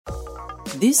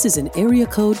This is an Area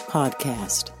Code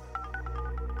Podcast.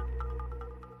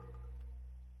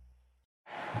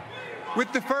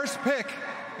 With the first pick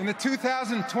in the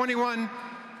 2021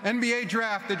 NBA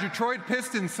Draft, the Detroit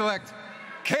Pistons select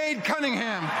Cade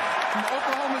Cunningham from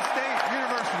Oklahoma State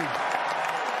University.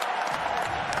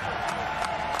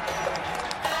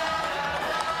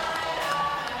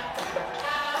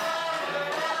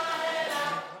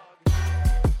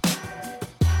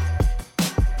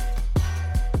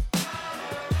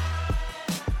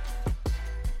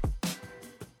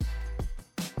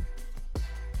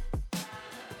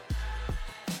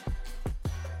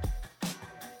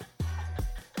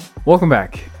 Welcome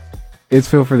back. It's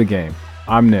Phil for the Game.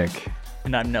 I'm Nick.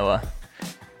 And I'm Noah.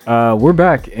 We're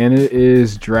back, and it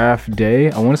is draft day.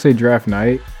 I want to say draft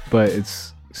night, but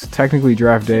it's technically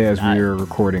draft day as we are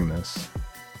recording this.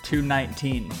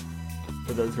 2:19,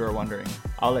 for those who are wondering.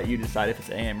 I'll let you decide if it's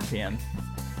AM or PM.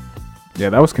 Yeah,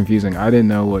 that was confusing. I didn't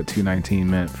know what 2:19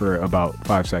 meant for about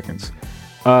 5 seconds.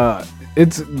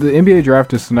 It's the NBA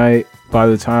draft is tonight. By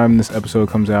the time this episode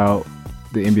comes out,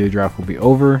 the NBA draft will be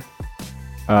over.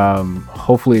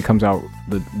 Hopefully it comes out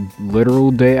the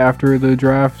literal day after the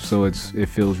draft, so it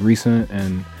feels recent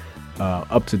and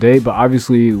up to date. But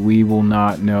obviously we will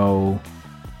not know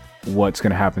what's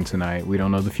going to happen tonight. We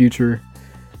don't know the future,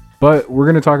 but we're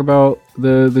going to talk about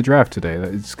the draft today.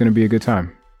 It's going to be a good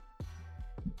time.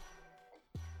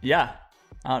 Yeah,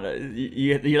 I don't know.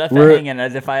 You left that hanging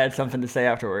as if I had something to say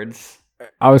afterwards.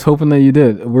 I was hoping that you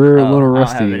did. We're a little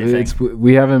rusty.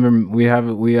 We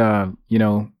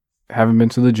haven't been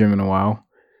to the gym in a while.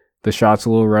 The shot's a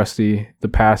little rusty. The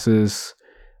passes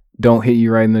don't hit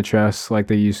you right in the chest like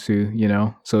they used to,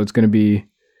 So it's going to be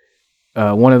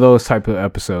one of those type of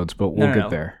episodes, but we'll get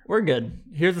there. We're good.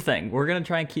 Here's the thing. We're going to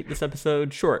try and keep this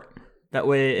episode short. That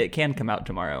way it can come out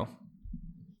tomorrow.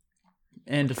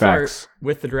 And to start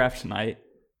with the draft tonight,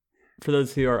 for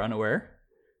those who are unaware,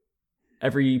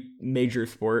 every major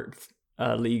sports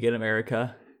league in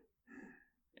America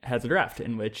has a draft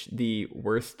in which the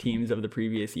worst teams of the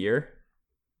previous year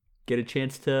get a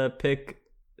chance to pick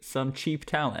some cheap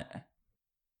talent.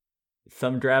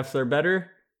 Some drafts are better,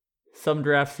 some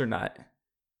drafts are not.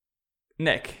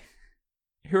 Nick,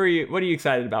 what are you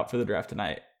excited about for the draft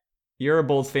tonight? You're a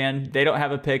Bulls fan. They don't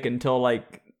have a pick until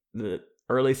like the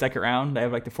early second round. They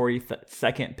have like the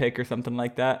 42nd pick or something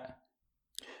like that.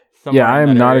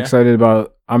 I'm not excited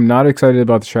about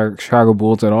the Chicago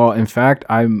Bulls at all. In fact,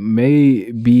 I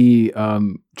may be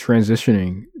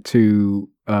transitioning to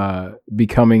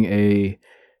becoming a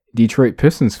Detroit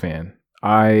Pistons fan.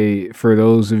 For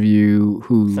those of you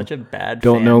who such a bad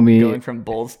don't fan know me, going from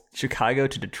Bulls Chicago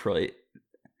to Detroit.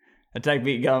 It's like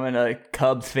becoming a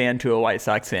Cubs fan to a White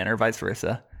Sox fan, or vice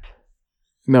versa.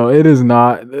 No, it is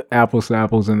not apples to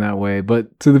apples in that way.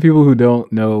 But to the people who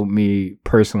don't know me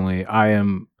personally,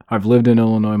 I've lived in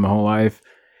Illinois my whole life,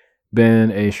 been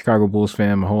a Chicago Bulls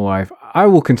fan my whole life. I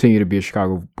will continue to be a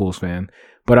Chicago Bulls fan,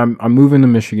 but I'm moving to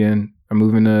Michigan. I'm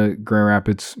moving to Grand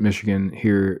Rapids, Michigan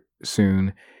here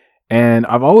soon. And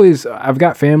I've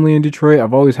got family in Detroit.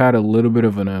 I've always had a little bit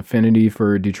of an affinity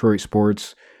for Detroit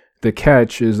sports. The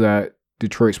catch is that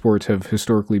Detroit sports have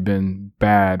historically been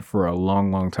bad for a long,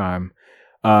 long time.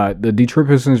 The Detroit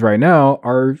Pistons right now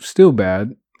are still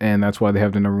bad, and that's why they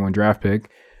have the number 1 draft pick.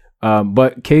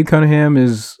 But Cade Cunningham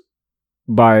is,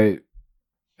 by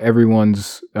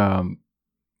everyone's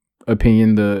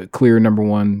opinion, the clear number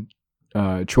 1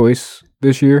 choice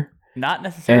this year. Not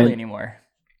necessarily anymore.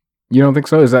 You don't think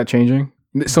so? Is that changing?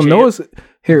 So Noah's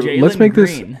here. Let's make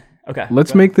Green.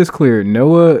 Let's make this clear.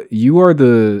 Noah, you are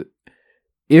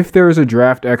if there is a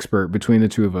draft expert between the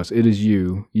two of us, it is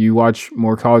you. You watch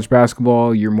more college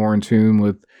basketball. You're more in tune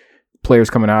with players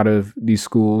coming out of these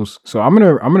schools. So I'm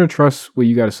gonna trust what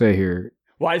you got to say here.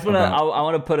 Well, I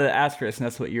want to put an asterisk, and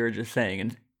that's what you were just saying.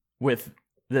 And with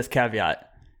this caveat,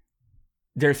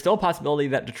 there's still a possibility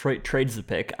that Detroit trades the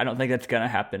pick. I don't think that's gonna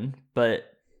happen, but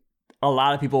a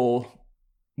lot of people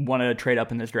want to trade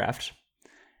up in this draft.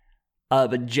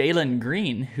 But Jalen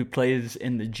Green, who plays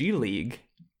in the G League,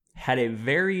 had a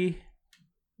very,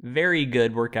 very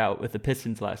good workout with the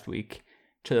Pistons last week,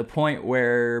 to the point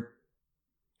where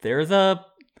there's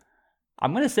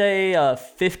I'm going to say a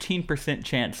 15%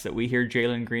 chance that we hear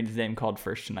Jalen Green's name called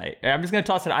first tonight. I'm just going to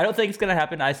toss it. I don't think it's going to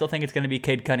happen. I still think it's going to be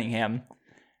Cade Cunningham,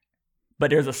 but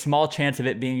there's a small chance of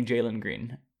it being Jalen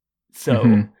Green.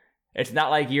 So it's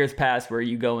not like years past where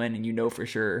you go in and you know for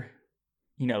sure,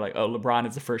 like, oh, LeBron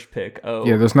is the first pick. Oh,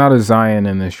 yeah, there's not a Zion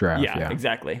in this draft. Yeah.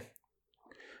 Exactly.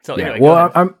 So yeah. Anyway,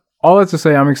 well, I'm all that to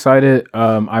say, I'm excited.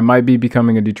 I might be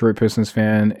becoming a Detroit Pistons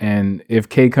fan, and if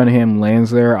Cade Cunningham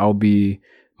lands there, I'll be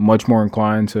much more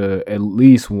inclined to at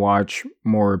least watch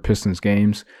more Pistons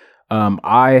games.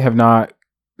 I have not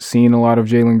seen a lot of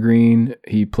Jalen Green.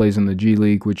 He plays in the G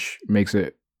League, which makes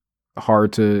it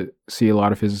hard to see a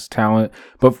lot of his talent.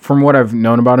 But from what I've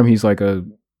known about him, he's like a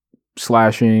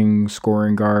slashing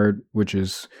scoring guard, which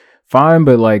is fine.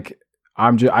 But like,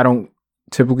 I don't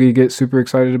typically get super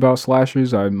excited about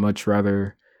slashers. I'd much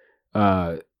rather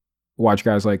watch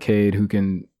guys like Cade who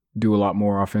can do a lot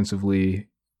more offensively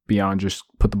beyond just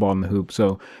put the ball in the hoop.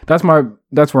 So that's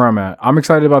where I'm at. I'm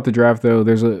excited about the draft though.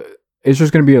 It's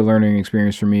just going to be a learning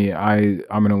experience for me. I'm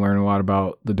going to learn a lot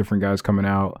about the different guys coming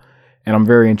out, and I'm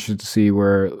very interested to see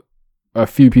where a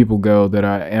few people go that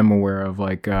I am aware of,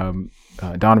 like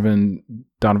Donovan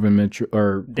Mitchell,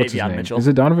 or what's his name? Mitchell. Is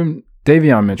it Donovan?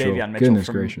 Davion Mitchell. Goodness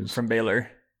gracious. From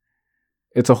Baylor.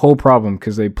 It's a whole problem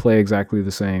because they play exactly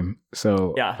the same.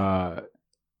 So yeah.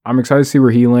 I'm excited to see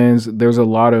where he lands. There's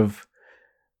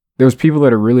people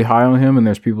that are really high on him, and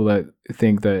there's people that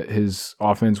think that his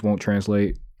offense won't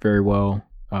translate very well.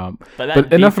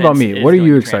 But enough about me. What are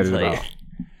you excited about?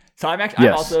 So I'm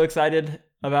also excited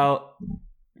about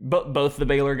both the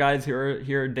Baylor guys who are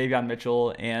here, Davion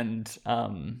Mitchell and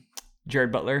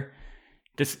Jared Butler.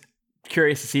 Just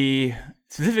curious to see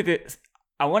specifically.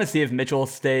 I want to see if Mitchell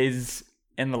stays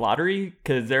in the lottery,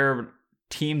 because there are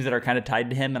teams that are kind of tied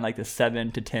to him in like the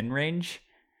 7 to 10 range,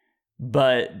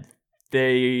 but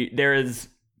there is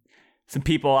some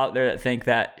people out there that think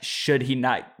that should he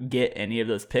not get any of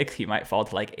those picks, he might fall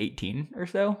to like 18 or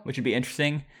so, which would be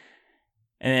interesting.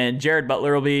 And then Jared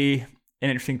Butler will be an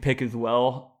interesting pick as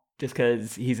well, just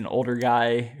because he's an older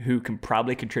guy who can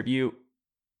probably contribute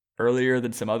earlier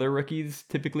than some other rookies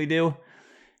typically do.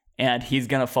 And he's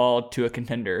going to fall to a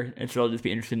contender. And so it'll just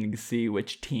be interesting to see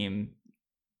which team,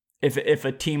 if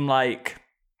a team like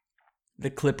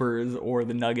the Clippers or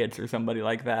the Nuggets or somebody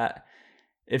like that,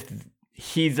 if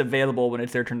he's available when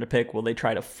it's their turn to pick, will they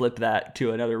try to flip that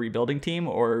to another rebuilding team,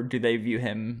 or do they view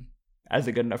him as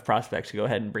a good enough prospect to go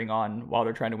ahead and bring on while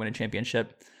they're trying to win a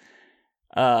championship?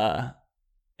 And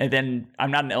then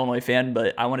I'm not an Illinois fan,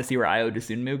 but I want to see where Ayo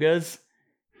Dosunmu goes.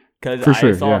 Because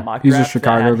I saw a mock draft. He's a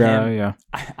Chicago guy,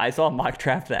 I saw a mock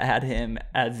draft that had him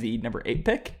as the number 8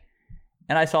 pick.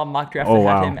 And I saw a mock draft that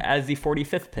had him as the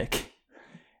 45th pick.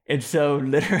 And so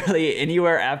literally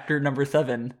anywhere after number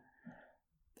 7,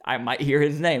 I might hear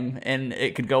his name. And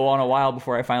it could go on a while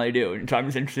before I finally do. And so I'm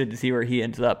just interested to see where he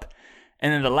ends up.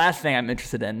 And then the last thing I'm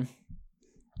interested in,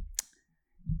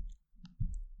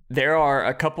 there are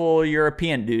a couple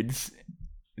European dudes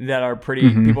that are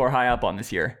people are high up on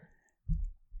this year.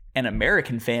 And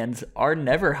American fans are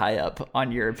never high up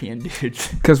on European dudes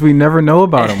because we never know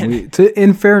about them.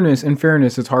 In fairness,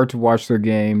 it's hard to watch their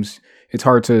games. It's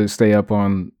hard to stay up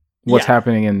on what's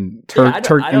happening in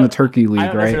the Turkey League, I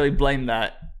don't right? necessarily blame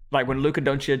that. Like when Luka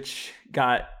Doncic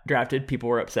got drafted, people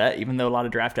were upset, even though a lot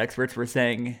of draft experts were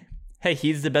saying, "Hey,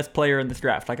 he's the best player in this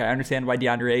draft." Like I understand why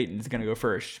DeAndre Ayton is going to go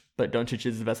first, but Doncic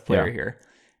is the best player here.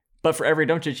 But for every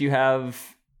Doncic, you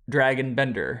have Dragon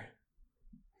Bender.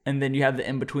 And then you have the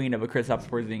in-between of a Kristaps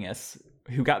Porzingis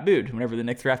who got booed whenever the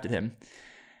Knicks drafted him.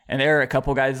 And there are a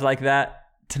couple guys like that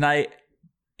tonight.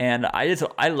 And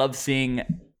I love seeing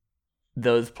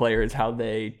those players, how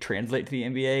they translate to the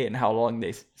NBA and how long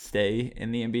they stay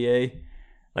in the NBA.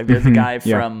 Like there's a guy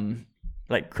from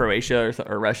like Croatia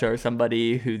or Russia or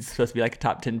somebody who's supposed to be like a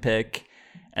top 10 pick.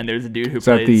 And there's a dude who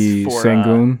plays for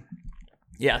Sengun.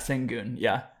 Sengun,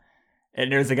 yeah. And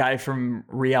there's a guy from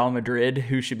Real Madrid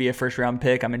who should be a first-round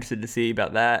pick. I'm interested to see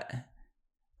about that.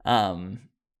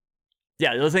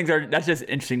 Those things that's just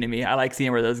interesting to me. I like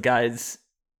seeing where those guys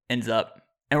ends up.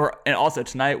 And also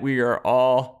tonight we are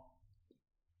all,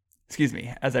 excuse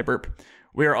me, as I burp,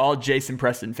 we are all Jason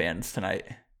Preston fans tonight.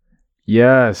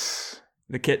 Yes.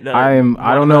 The kid. I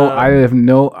don't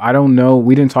know.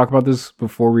 We didn't talk about this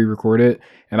before we recorded,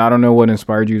 and I don't know what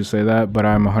inspired you to say that, but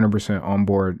I'm 100% on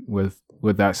board with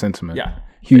that sentiment. Yeah.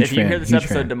 Huge if fan. You hear this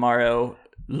episode tomorrow,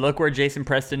 look where Jason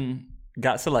Preston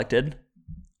got selected.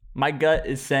 My gut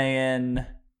is saying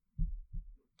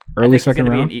early second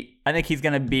round. I think he's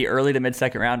going to be early to mid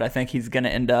second round. I think he's going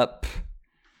to end up.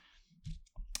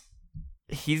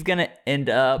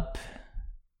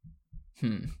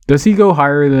 Does he go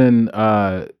higher than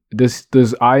does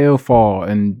Ayo fall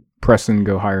and Preston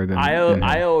go higher than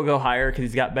Ayo will go higher because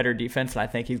he's got better defense, and I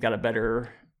think he's got a better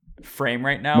frame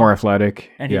right now, more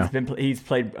athletic, and he's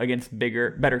played against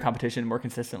better competition more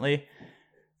consistently.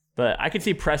 But I could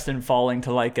see Preston falling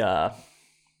to like a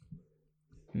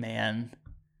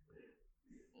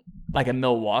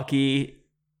Milwaukee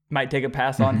might take a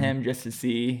pass on him just to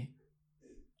see.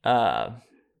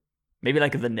 Maybe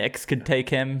like the Knicks could take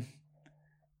him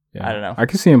Yeah. I don't know. I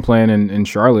could see him playing in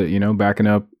Charlotte, backing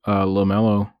up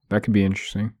LaMelo. That could be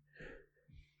interesting.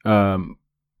 I want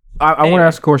to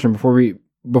ask a question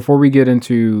before we get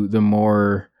into the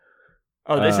more.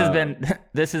 Oh, this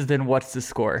has been what's the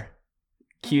score?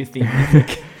 Cue theme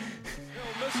music.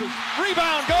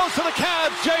 Rebound goes to the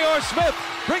Cavs. J.R. Smith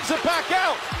brings it back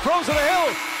out. Throws it to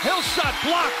Hill. Hill shot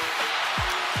blocked.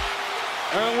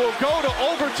 And we'll go to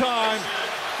overtime.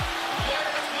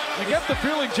 I get the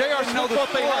feeling J.R. Smith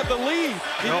thought they had the lead.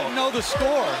 He didn't know the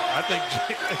score. I think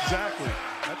exactly.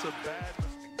 That's a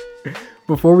bad.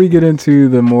 Before we get into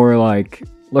the more like,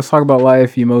 let's talk about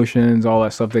life, emotions, all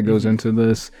that stuff that goes into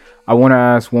this, I want to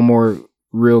ask one more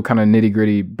real kind of nitty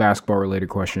gritty basketball related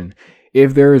question.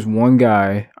 If there is one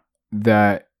guy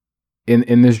that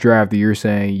in this draft that you're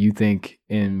saying you think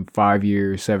in 5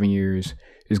 years, 7 years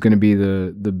is going to be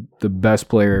the best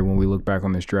player when we look back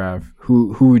on this draft,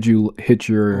 who would you hit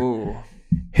your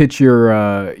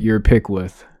pick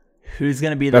with? Who's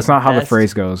going to be That's not how the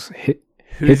phrase goes.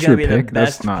 Who's going to be the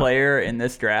best player in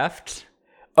this draft?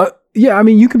 Yeah, I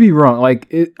mean, you could be wrong.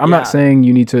 Like, I'm not saying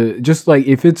you need to just like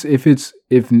if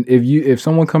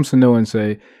someone comes to Noah and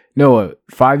say, Noah,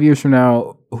 5 years from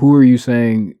now, who are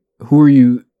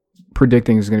you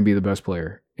predicting is going to be the best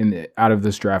player out of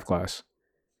this draft class?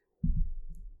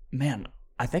 Man,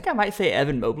 I think I might say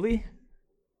Evan Mobley.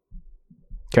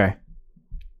 Okay,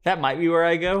 that might be where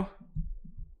I go.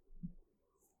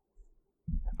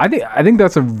 I think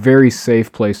that's a very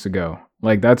safe place to go.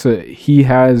 Like he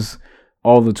has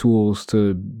all the tools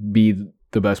to be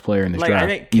the best player in this draft. I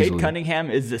think Cade Cunningham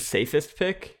is the safest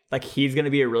pick. Like, he's going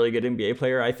to be a really good NBA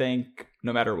player, I think,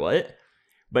 no matter what.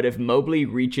 But if Mobley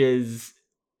reaches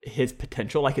his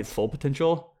potential, like his full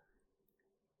potential,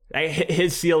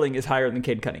 his ceiling is higher than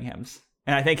Cade Cunningham's.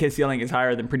 And I think his ceiling is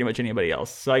higher than pretty much anybody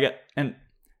else. So I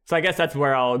guess that's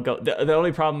where I'll go. The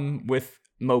only problem with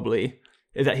Mobley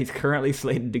is that he's currently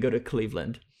slated to go to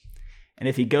Cleveland. And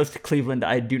if he goes to Cleveland,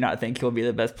 I do not think he'll be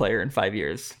the best player in 5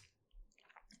 years.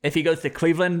 If he goes to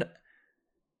Cleveland,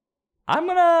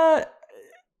 there'll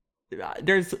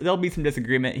be some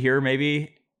disagreement here,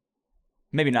 maybe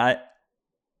not.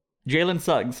 Jalen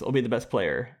Suggs will be the best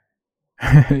player.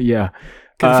 Yeah.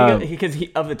 Because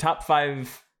of the top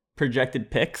 5 projected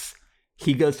picks,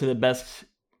 he goes to the best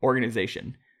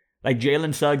organization. Like,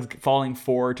 Jalen Suggs falling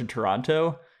 4 to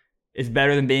Toronto is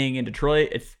better than being in Detroit.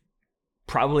 It's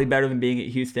probably better than being at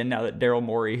Houston now that Daryl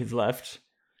Morey has left.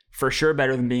 For sure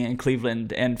better than being in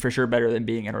Cleveland, and for sure better than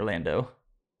being in Orlando.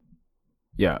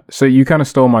 Yeah, so you kind of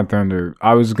stole my thunder.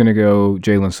 I was going to go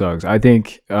Jalen Suggs. I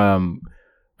think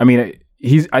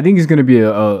he's going to be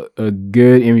a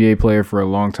good NBA player for a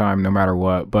long time no matter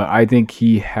what, but I think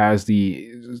he has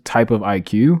the type of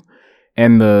IQ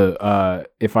and the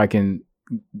if I can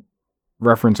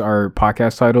reference our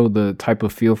podcast title, the type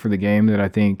of feel for the game that I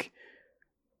think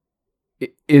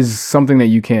is something that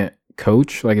you can't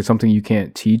coach. Like, it's something you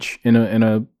can't teach in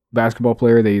a basketball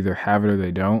player. They either have it or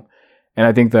they don't. And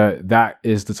I think that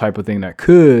is the type of thing that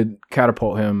could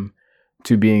catapult him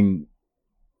to being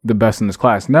the best in this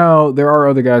class. Now, there are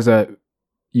other guys that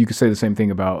you could say the same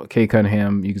thing about. Cade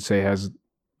Cunningham, you could say, has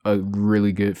a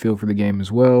really good feel for the game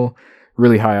as well.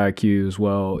 Really high IQ as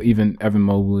well. Even Evan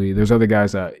Mobley. There's other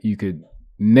guys that you could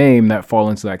name that fall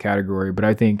into that category. But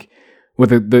I think with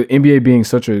the NBA being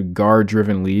such a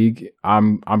guard-driven league,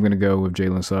 I'm going to go with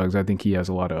Jalen Suggs. I think he has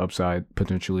a lot of upside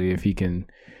potentially if he can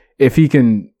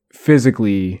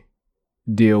physically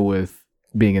deal with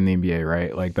being in the NBA,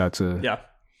 right? Like, that's a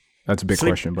big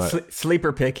question. But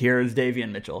sleeper pick here is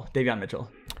Davion Mitchell.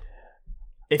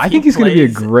 I think he's going to be a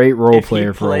great role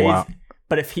player for a while.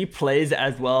 But if he plays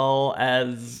as well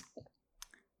as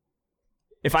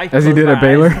he did at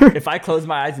Baylor, if I close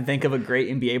my eyes and think of a great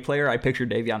NBA player, I picture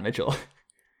Davion Mitchell.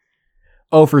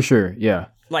 Oh, for sure, yeah.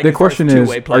 Like, the question is,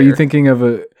 are you thinking of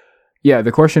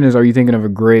a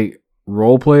great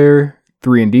role player,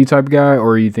 3-and-D type guy, or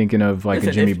are you thinking of like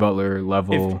a Jimmy Butler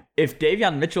level? If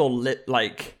Davion Mitchell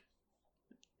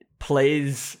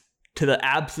plays to the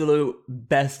absolute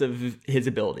best of his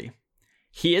ability,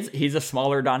 he's a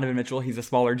smaller Donovan Mitchell, he's a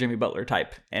smaller Jimmy Butler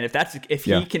type, and if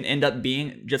he can end up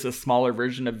being just a smaller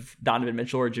version of Donovan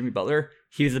Mitchell or Jimmy Butler,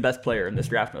 he's the best player in this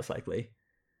draft, most likely.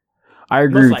 I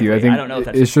agree with you. I think I don't know if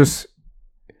it's just.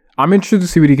 I'm interested to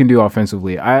see what he can do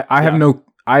offensively. I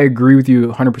agree with you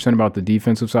 100% about the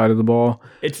defensive side of the ball.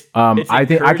 I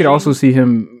think I could also see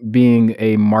him being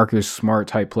a Marcus Smart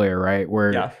type player, right?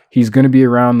 Where he's going to be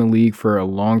around the league for a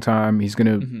long time. He's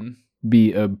going to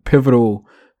be a pivotal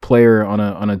player on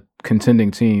a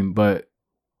contending team, but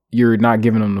you're not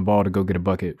giving him the ball to go get a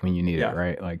bucket when you need it,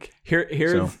 right? Like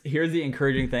here's the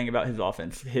encouraging thing about his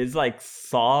offense. His like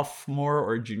sophomore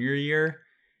or junior year,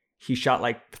 he shot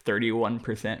like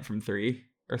 31% from three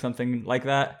or something like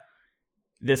that.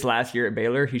 This last year at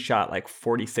Baylor, he shot like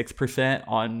 46%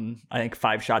 on, I think,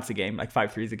 5 shots a game, like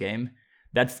 5 threes a game.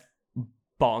 That's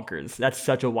bonkers. That's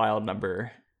such a wild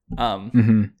number.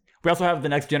 We also have the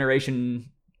next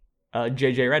generation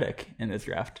JJ Redick in this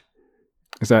draft.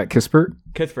 Is that Kispert?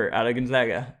 Kispert out of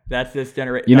Gonzaga. That's this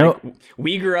generation. You know,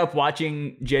 we grew up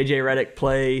watching JJ Redick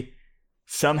play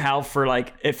somehow for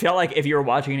like, it felt like if you were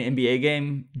watching an NBA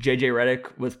game, JJ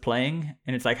Redick was playing.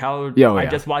 And it's like how I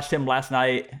just watched him last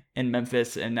night in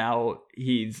Memphis and now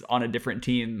he's on a different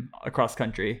team across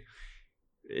country.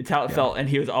 It's how it felt. And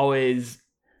he was always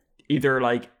either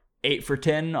like 8 for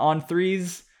 10 on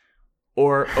threes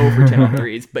or over 10 on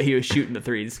threes, but he was shooting the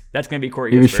threes. That's going to be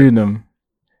Corey Kispert. He was shooting them.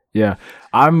 Yeah.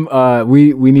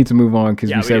 We need to move on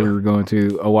because we said we were going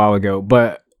to a while ago.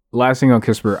 But last thing on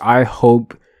Kispert,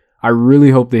 I really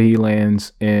hope that he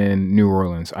lands in New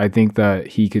Orleans. I think that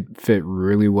he could fit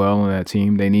really well in that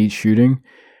team. They need shooting.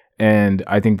 And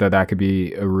I think that could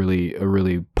be a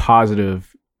really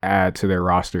positive add to their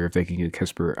roster if they can get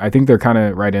Kispert. I think they're kind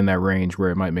of right in that range where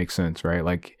it might make sense, right?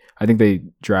 Like, I think they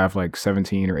draft like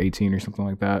 17 or 18 or something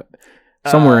like that.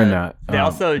 Somewhere in that. They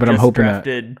also but just I'm hoping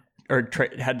drafted or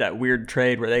had that weird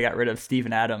trade where they got rid of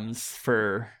Steven Adams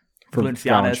for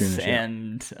Valanciunas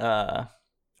and a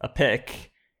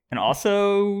pick. And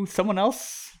also someone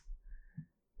else?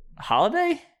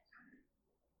 Holiday?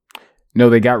 No,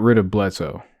 they got rid of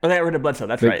Bledsoe. Oh, they got rid of Bledsoe.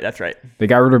 That's right. They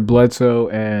got rid of Bledsoe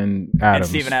and Adams. And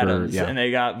Steven Adams. And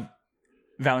they got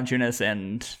Valanciunas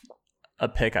and a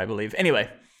pick, I believe. Anyway,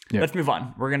 let's move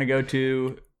on. We're going to go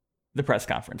to the press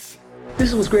conference. This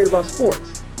is what's great about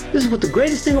sports. This is what the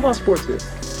greatest thing about sports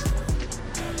is.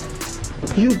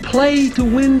 You play to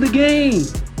win the game.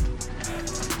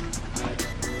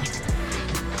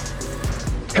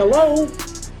 Hello?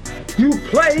 You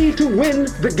play to win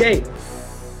the game.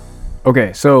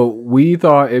 Okay, so we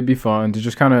thought it'd be fun to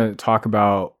just kind of talk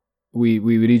about, we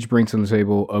would each bring to the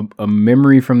table a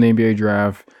memory from the NBA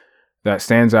draft that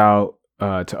stands out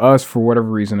to us for whatever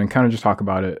reason, and kind of just talk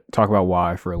about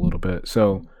why for a little bit.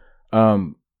 So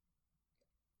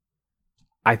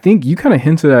I think you kind of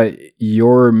hinted at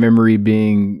your memory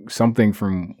being something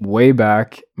from way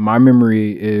back. My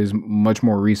memory is much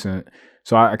more recent.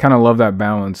 So I kind of love that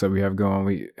balance that we have going.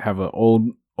 We have an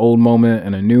old moment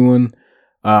and a new one.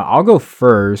 I'll go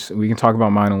first. We can talk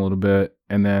about mine a little bit,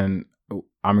 and then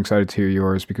I'm excited to hear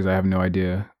yours because I have no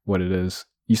idea what it is.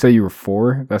 You say you were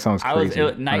 4? That sounds crazy. It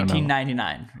was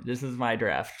 1999. This is my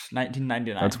draft.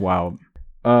 1999. That's wild.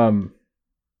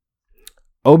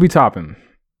 Obi Toppin.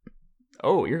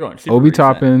 Oh, you're going super Obi recent.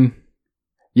 Toppin.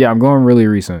 Yeah, I'm going really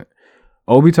recent.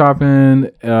 Obi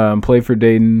Toppin played for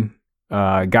Dayton.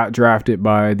 Got drafted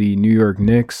by the New York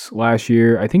Knicks last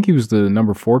year. I think he was the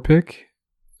number 4 pick.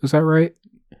 Is that right?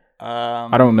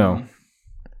 I don't know.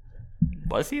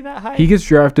 Was he that high? He gets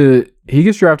drafted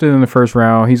in the first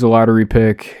round. He's a lottery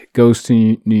pick. Goes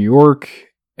to New York,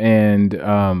 and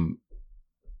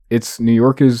it's New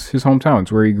York is his hometown.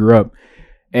 It's where he grew up.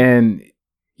 And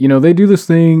you know, they do this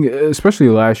thing, especially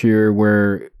last year,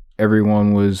 where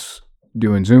everyone was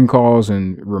doing Zoom calls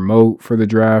and remote for the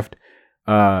draft.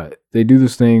 They do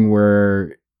this thing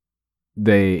where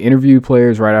they interview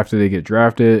players right after they get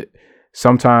drafted.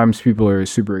 Sometimes people are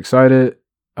super excited.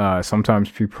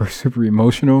 Sometimes people are super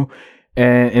emotional.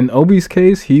 And in Obi's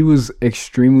case, he was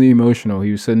extremely emotional.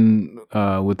 He was sitting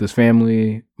with his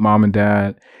family, mom and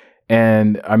dad.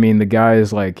 And I mean, the guy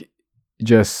is like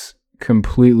just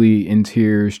completely in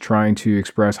tears, trying to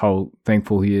express how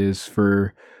thankful he is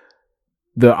for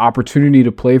the opportunity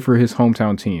to play for his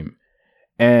hometown team.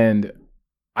 And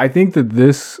I think that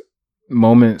this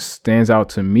moment stands out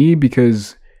to me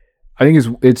because I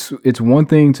think it's one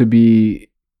thing to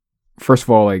be, first of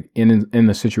all, like in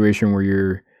the situation where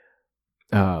you're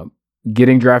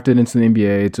getting drafted into the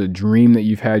NBA. It's a dream that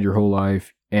you've had your whole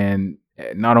life, and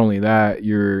not only that,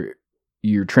 you're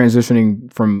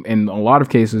transitioning from, in a lot of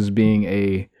cases, being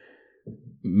a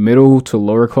middle to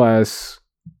lower class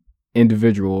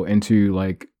individual into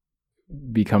like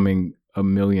becoming a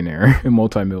millionaire, a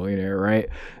multimillionaire, right?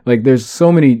 Like there's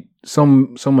so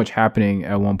much happening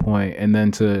at one point, and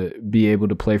then to be able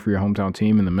to play for your hometown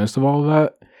team in the midst of all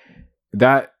of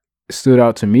that stood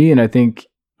out to me. And I think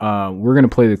we're going to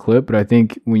play the clip, but I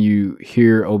think when you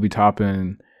hear Obi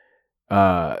Toppin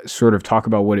sort of talk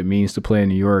about what it means to play in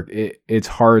New York, it's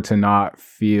hard to not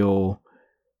feel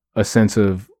a sense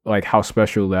of like how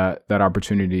special that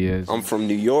opportunity is. I'm from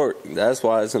New York. That's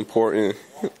why it's important.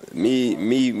 Me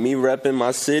repping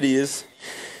my city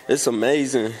it's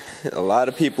amazing. A lot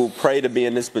of people pray to be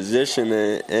in this position,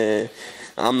 and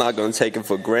I'm not going to take it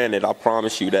for granted. I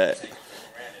promise you that.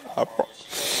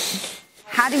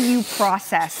 How do you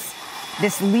process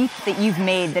this leap that you've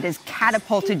made that has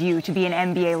catapulted you to be an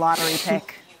NBA lottery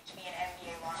pick?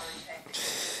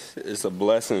 It's a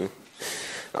blessing.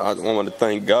 I want to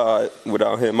thank God.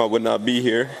 Without him, I would not be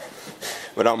here.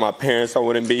 Without my parents, I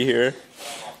wouldn't be here.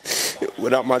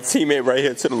 Without my teammate right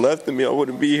here to the left of me, I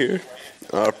wouldn't be here.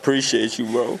 I appreciate you,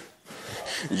 bro.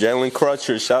 Jalen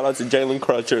Crutcher, shout out to Jalen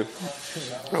Crutcher.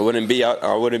 I wouldn't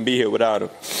be here without him.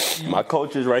 My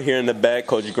coaches right here in the back,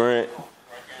 Coach Grant,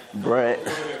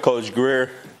 Coach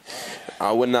Greer.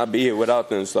 I would not be here without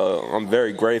them. So I'm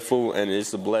very grateful, and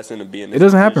it's a blessing to be in this It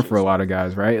doesn't happen position. for a lot of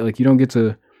guys, right? Like, you don't get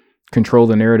to control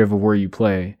the narrative of where you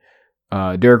play.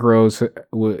 Derrick Rose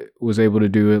was able to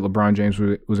do it. LeBron James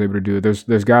was able to do it.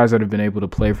 There's guys that have been able to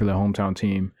play for the hometown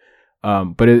team.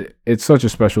 But it's such a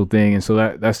special thing. And so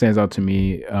that stands out to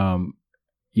me.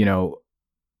 You know,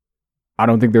 I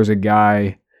don't think there's a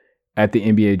guy at the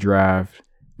NBA draft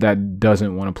that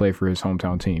doesn't want to play for his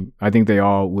hometown team. I think they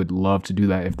all would love to do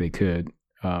that if they could.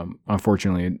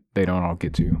 Unfortunately, they don't all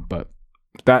get to. But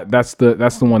that's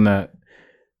the one that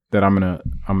I'm gonna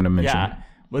mention. Yeah,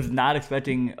 was not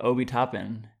expecting Obi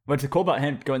Toppin. What's cool about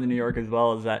him going to New York as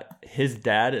well is that his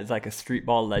dad is like a street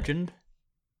ball legend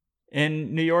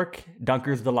in New York.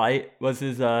 Dunker's Delight was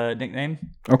his nickname.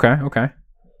 Okay.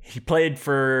 He played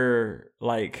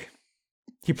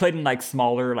in like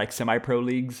smaller, like semi-pro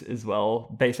leagues as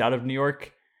well, based out of New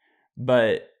York.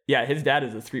 But yeah, his dad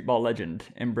is a street ball legend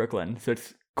in Brooklyn. So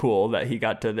it's cool that he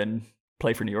got to then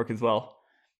play for New York as well.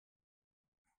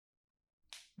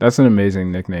 That's an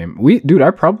amazing nickname. I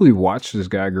probably watched this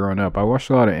guy growing up. I watched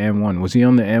a lot of And1. Was he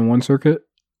on the And1 circuit?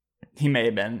 He may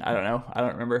have been. I don't know. I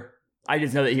don't remember. I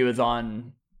just know that he was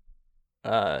on,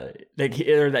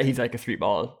 that he's like a street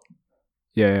ball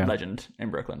legend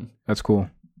in Brooklyn. That's cool.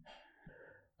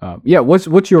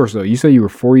 What's yours though? You say you were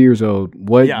 4 years old.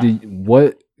 What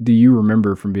do you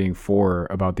remember from being 4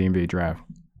 about the NBA draft?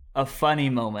 A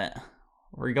funny moment.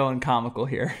 We're going comical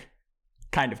here.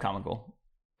 Kind of comical.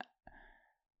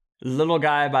 Little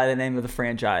guy by the name of the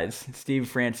franchise, Steve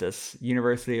Francis,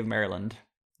 University of Maryland,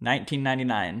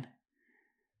 1999.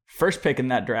 First pick in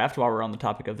that draft, while we're on the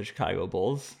topic of the Chicago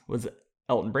Bulls, was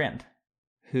Elton Brand,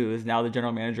 who is now the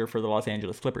general manager for the Los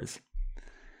Angeles Clippers.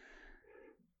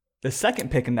 The second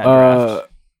pick in that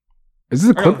draft... Is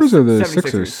it the Clippers or the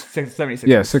Sixers? 76ers.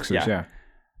 Yeah, Sixers, yeah.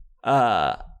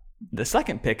 The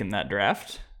second pick in that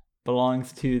draft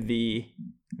belongs to the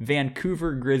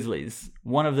Vancouver Grizzlies,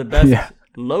 one of the best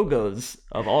logos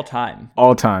of all time.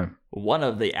 All time. One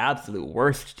of the absolute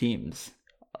worst teams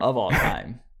of all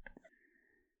time.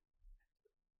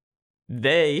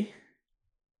 They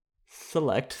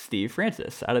select Steve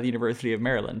Francis out of the University of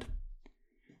Maryland.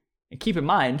 And keep in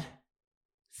mind,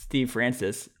 Steve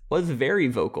Francis was very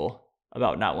vocal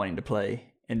about not wanting to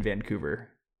play in Vancouver.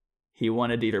 He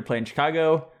wanted to either play in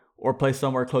Chicago or play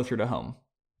somewhere closer to home.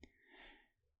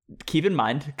 Keep in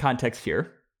mind, context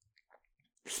here,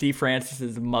 Steve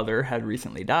Francis's mother had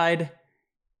recently died.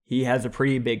 He has a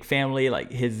pretty big family.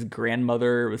 Like, his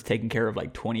grandmother was taking care of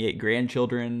like 28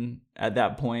 grandchildren at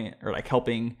that point, or like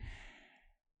helping.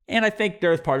 And I think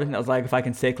there was part of him that was like, if I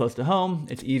can stay close to home,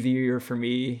 it's easier for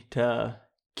me to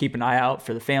keep an eye out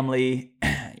for the family,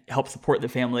 help support the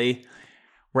family.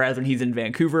 Whereas when he's in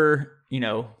Vancouver, you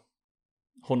know,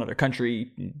 whole nother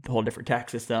country, whole different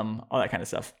tax system, all that kind of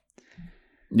stuff.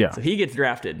 Yeah. So he gets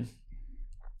drafted.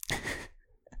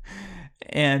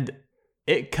 And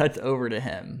it cuts over to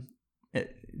him.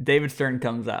 David Stern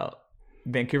comes out.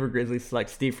 Vancouver Grizzlies select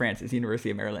Steve Francis, University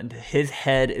of Maryland. His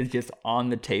head is just on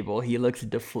the table. He looks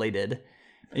deflated.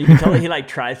 You can tell that he like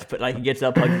tries to put, like, he gets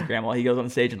up, hugs his grandma. He goes on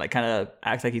stage and like kind of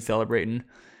acts like he's celebrating.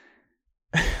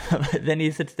 But then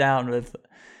he sits down with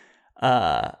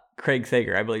Craig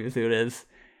Sager, I believe is who it is,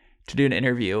 to do an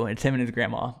interview. It's him and his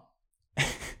grandma.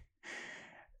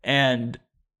 And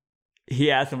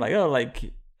he asked him like, oh,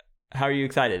 like, how are you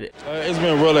excited? It's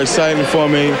been real exciting for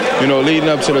me. You know, leading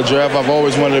up to the draft, I've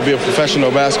always wanted to be a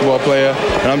professional basketball player,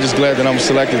 and I'm just glad that I'm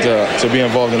selected to be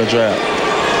involved in the draft.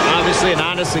 Obviously, an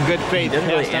honest and good faith. He doesn't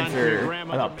really answer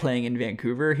about playing in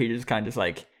Vancouver. He just kind of just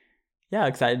like, yeah,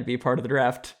 excited to be a part of the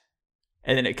draft.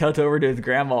 And then it cuts over to his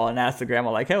grandma and asks the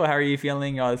grandma like, oh, how are you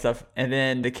feeling? All this stuff. And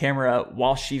then the camera,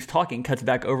 while she's talking, cuts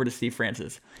back over to Steve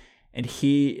Francis. and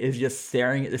he is just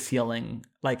staring at the ceiling,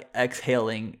 like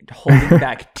exhaling, holding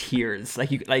back tears.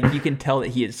 Like you can tell that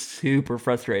he is super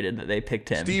frustrated that they picked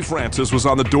him. Steve Francis was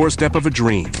on the doorstep of a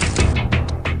dream.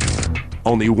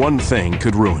 Only one thing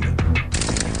could ruin it.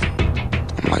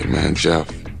 I'm like, man, Jeff,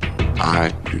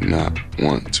 I do not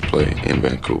want to play in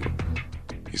Vancouver.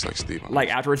 He's like, Steve. Like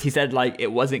afterwards, he said like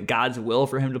it wasn't God's will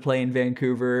for him to play in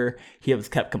Vancouver. He was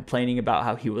kept complaining about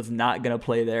how he was not going to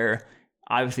play there.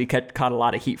 Obviously, caught a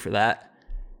lot of heat for that,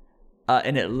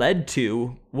 and it led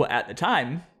to what at the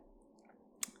time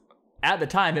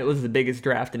it was the biggest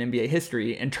draft in NBA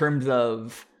history in terms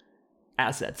of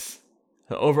assets.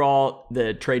 So overall,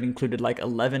 the trade included like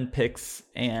 11 picks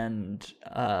and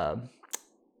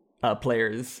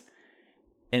players,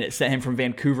 and it sent him from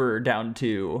Vancouver down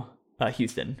to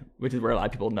Houston, which is where a lot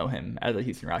of people know him as a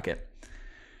Houston Rocket.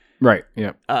 Right.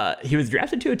 Yeah. He was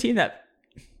drafted to a team that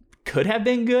could have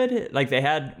been good. Like they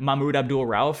had Mahmoud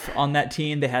Abdul-Rauf on that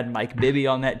team. They had Mike Bibby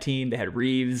on that team. They had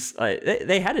Reeves.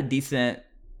 They had a decent,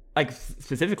 like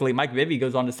specifically Mike Bibby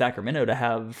goes on to Sacramento to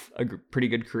have a pretty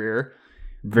good career.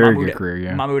 Very good career,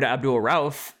 yeah. Mahmoud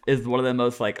Abdul-Rauf is one of the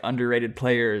most like underrated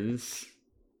players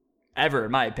ever,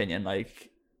 in my opinion. Like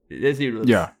this dude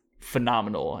was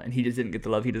phenomenal, and he just didn't get the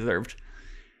love he deserved.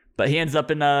 But he ends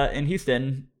up in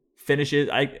Houston, finishes.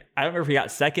 I don't remember if he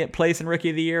got second place in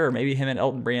Rookie of the Year, or maybe him and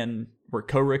Elton Brand were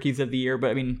co-rookies of the year. But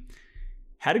I mean,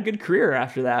 had a good career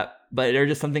after that. But there's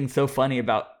just something so funny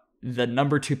about the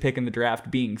number 2 pick in the draft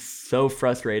being so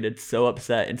frustrated, so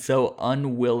upset, and so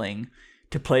unwilling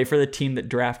to play for the team that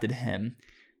drafted him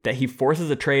that he forces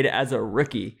a trade as a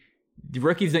rookie.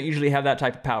 Rookies don't usually have that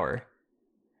type of power.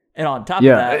 And on top of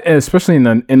that, especially in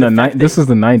the this is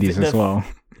the 90s as well.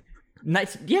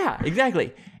 Yeah,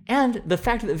 exactly. And the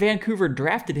fact that Vancouver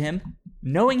drafted him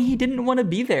knowing he didn't want to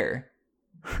be there.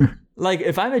 Like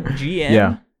if I'm a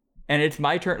GM and it's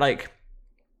my turn, like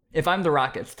if I'm the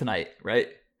Rockets tonight, right?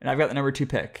 And I've got the number 2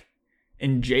 pick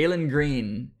and Jalen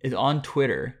Green is on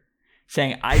Twitter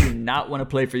saying, I do not want to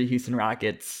play for the Houston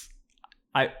Rockets.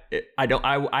 I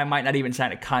might not even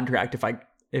sign a contract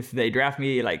if they draft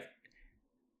me. Like,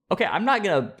 okay, I'm not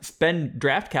going to spend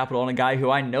draft capital on a guy who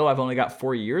I know I've only got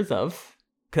 4 years of,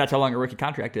 because that's how long a rookie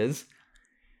contract is.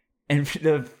 And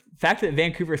the fact that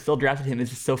Vancouver still drafted him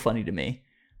is just so funny to me.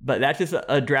 But that's just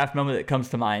a draft moment that comes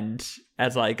to mind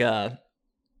as like a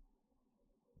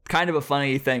kind of a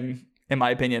funny thing, in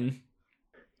my opinion.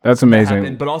 That's amazing.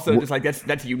 Happened, but also just like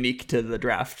that's unique to the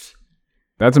draft.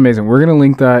 That's amazing. We're going to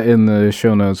link that in the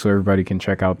show notes so everybody can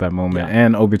check out that moment,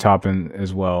 and Obi Toppin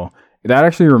as well. That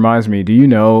actually reminds me, do you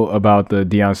know about the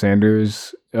Deion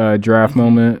Sanders draft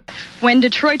moment? When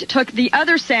Detroit took the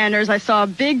other Sanders, I saw a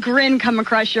big grin come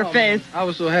across your face. Man, I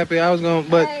was so happy. I was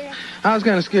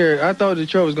kind of scared. I thought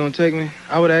Detroit was going to take me.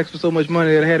 I would have asked for so much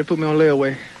money that I had to put me on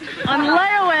layaway. On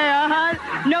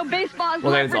layaway, No baseballs.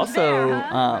 Well, there's also,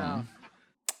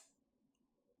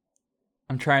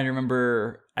 I'm trying to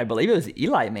remember, I believe it was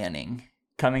Eli Manning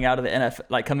coming out of the NFL,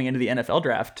 like coming into the NFL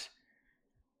draft.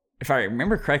 If I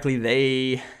remember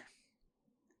correctly,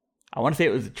 I want to say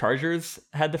it was the Chargers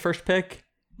had the first pick.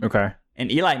 Okay. And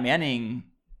Eli Manning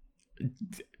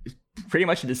pretty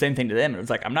much did the same thing to them. It was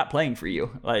like, I'm not playing for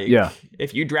you. Like,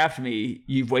 if you draft me,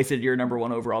 you've wasted your number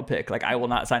 1 overall pick. Like, I will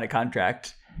not sign a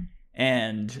contract.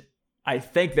 And I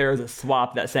think there was a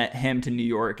swap that sent him to New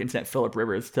York and sent Phillip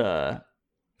Rivers to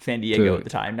San Diego at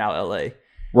the time, now LA.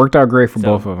 Worked out great for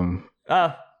both of them.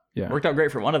 Worked out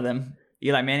great for one of them.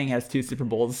 Eli Manning has 2 Super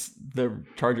Bowls. The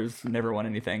Chargers never won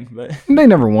anything, but they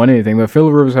never won anything. But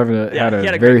Phillip Rivers had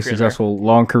a very successful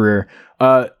long career.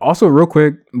 Also, real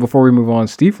quick before we move on,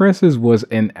 Steve Francis was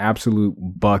an absolute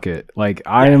bucket. Like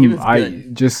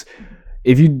if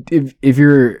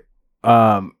you're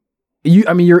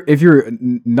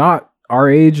not our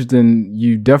age, then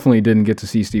you definitely didn't get to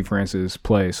see Steve Francis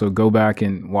play. So go back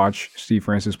and watch Steve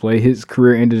Francis play. His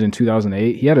career ended in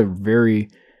 2008. He had a very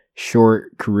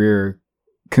short career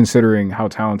considering how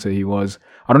talented he was.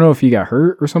 I don't know if he got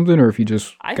hurt or something, or if he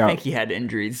just I think he had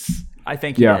injuries. I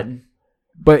think he did.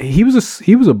 But he was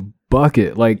a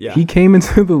bucket. Like he came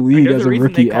into the league as a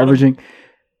rookie averaging.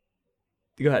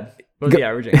 Go ahead. What was he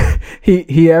averaging?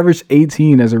 he averaged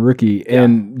 18 as a rookie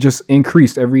and just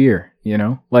increased every year, you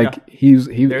know? Like there's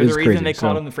a reason crazy, they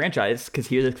called him the franchise, because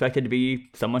he was expected to be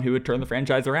someone who would turn the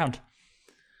franchise around.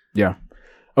 Yeah.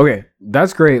 Okay,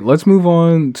 that's great. Let's move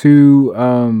on to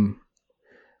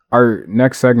our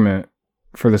next segment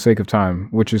for the sake of time,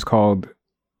 which is called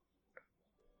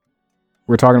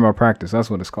We're Talking About Practice. That's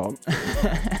what it's called.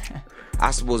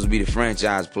 I'm supposed to be the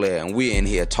franchise player, and we're in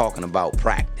here talking about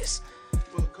practice.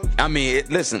 I mean,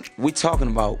 listen, we're talking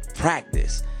about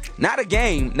practice. Not a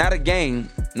game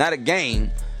not a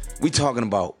game. We talking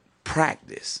about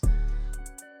practice.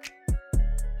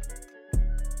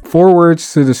 4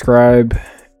 words to describe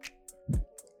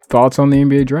thoughts on the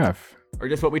NBA draft. Or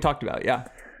just what we talked about, yeah.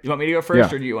 You want me to go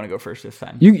first, or do you want to go first this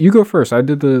time? You go first. I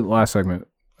did the last segment.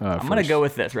 I'm going to go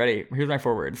with this. Ready? Here's my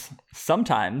 4 words.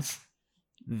 Sometimes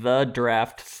the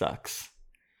draft sucks.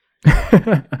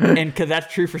 And because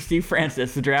that's true for Steve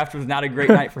Francis. The draft was not a great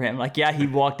night for him. Like, yeah, he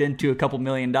walked into a couple $1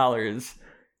 million,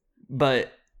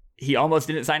 but he almost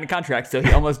didn't sign a contract, so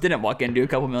he almost didn't walk into a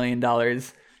couple $1 million.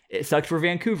 It sucks for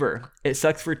Vancouver. It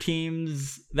sucks for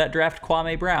teams that draft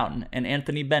Kwame Brown and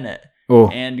Anthony Bennett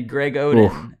and Greg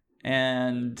Oden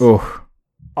and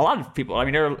a lot of people. I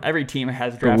mean, every team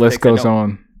has draft the list picks goes that don't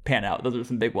on. Pan out. Those are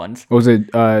some big ones. What was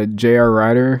it J.R.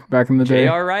 Ryder back in the day?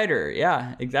 J.R. Ryder,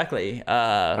 yeah, exactly. Who's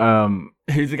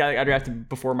the guy that got drafted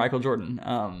before Michael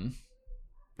Jordan?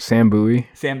 Sam Bowie.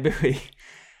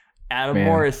 Adam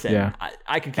Morrison. Yeah.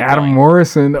 I could keep Adam going.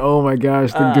 Morrison. Oh my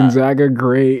gosh, the Gonzaga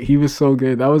great. He was so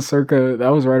good. That was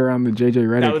right around the JJ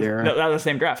Redick era. That was the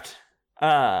same draft.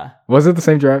 Was it the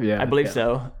same draft? Yeah, I believe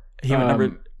so. He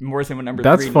went Morrison went number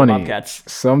 3 That's in funny. the Bobcats.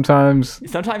 Sometimes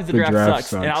the draft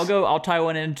sucks. And I'll tie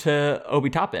one into Obi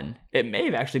Toppin. It may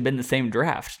have actually been the same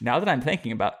draft. Now that I'm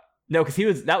thinking about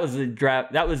because that was the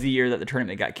draft. That was the year that the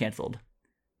tournament got canceled.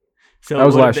 So that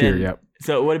was last year. Yep.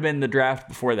 So it would have been the draft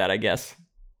before that, I guess.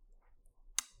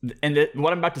 And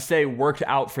what I'm about to say worked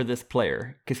out for this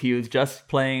player because he was just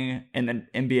playing in the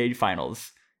NBA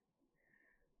Finals.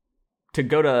 To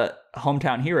go to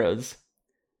Hometown Heroes,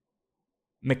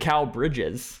 Mikal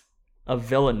Bridges of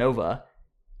Villanova,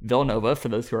 for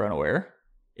those who are unaware,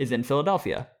 is in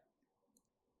Philadelphia.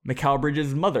 Mikal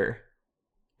Bridges' mother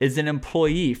is an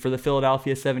employee for the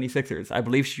Philadelphia 76ers. I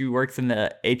believe she works in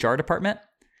the HR department.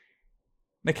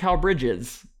 Mikal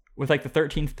Bridges, with like the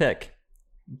 13th pick,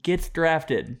 gets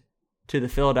drafted to the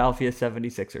Philadelphia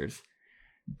 76ers.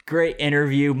 Great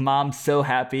interview. Mom's so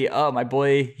happy. Oh, my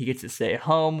boy, he gets to stay at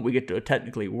home. We get to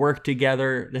technically work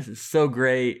together. This is so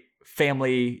great.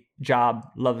 Family job.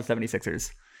 Love the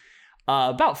 76ers.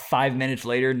 About 5 minutes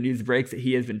later, news breaks that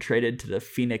he has been traded to the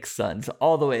Phoenix Suns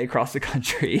all the way across the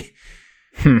country.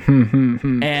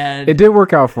 And it did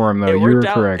work out for him, though. You were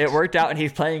correct. It worked out, and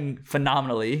he's playing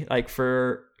phenomenally. Like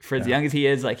for as young as he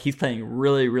is, like he's playing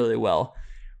really, really well.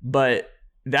 But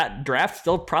that draft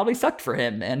still probably sucked for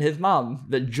him and his mom.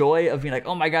 The joy of being like,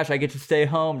 oh my gosh, I get to stay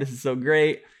home. This is so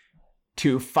great.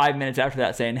 To 5 minutes after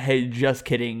that saying, hey, just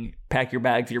kidding. Pack your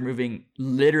bags. You're moving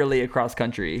literally across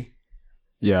country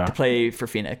to play for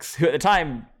Phoenix, who at the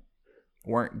time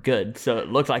weren't good. So it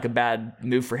looked like a bad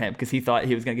move for him because he thought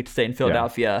he was going to get to stay in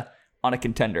Philadelphia on a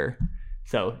contender.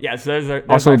 So, yeah. So there's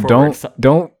also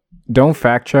don't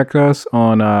fact check us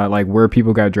on like where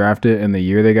people got drafted and the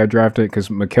year they got drafted because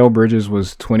Mikal Bridges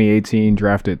was 2018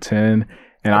 drafted 10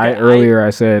 and I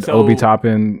said Obi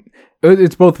Toppin.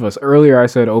 It's both of us. Earlier I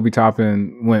said Obi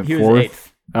Toppin went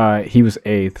 4th. He was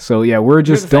 8th. So yeah, we're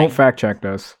just don't fact check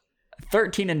us.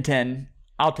 13 and 10.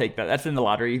 I'll take that. That's in the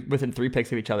lottery within 3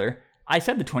 picks of each other. I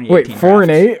said the 2018. Wait, 4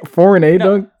 and 8? 4 and 8,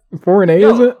 no. Doug? 4 and 8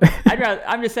 is it?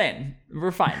 I'm just saying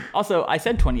we're fine. Also, I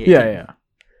said 2018. Yeah.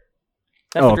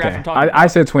 That's the draft I'm talking about. I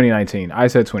said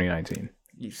 2019.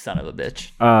 You son of a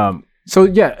bitch. So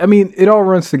yeah, I mean, it all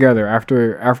runs together.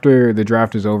 After the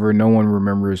draft is over, no one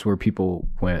remembers where people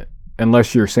went,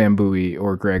 unless you're Sam Bowie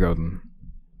or Greg Oden.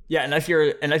 Yeah, unless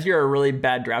you're a really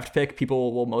bad draft pick,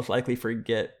 people will most likely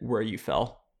forget where you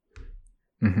fell.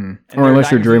 Mm-hmm. Or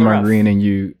unless you're Draymond Green and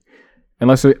you,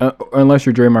 unless you're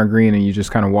Draymond Green and you just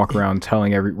kind of walk around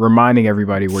reminding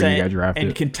everybody where you got drafted,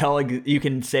 and you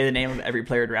can say the name of every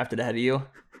player drafted ahead of you,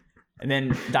 and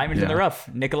then diamonds in the rough.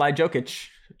 Nikolai Jokic,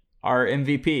 our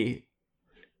MVP,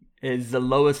 is the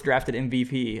lowest drafted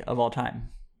MVP of all time.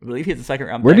 I believe he's a second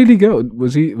round. Where did he go?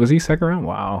 Was he second round?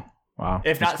 Wow.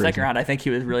 If not second round, I think he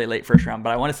was really late first round,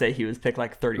 but I want to say he was picked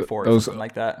like 34 or something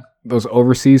like that. Those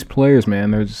overseas players,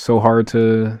 man, they're just so hard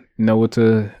to know what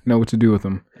to do with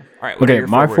them. All right. Okay,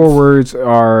 my 4 words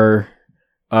are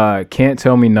can't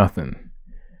tell me nothing.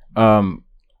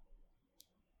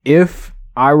 If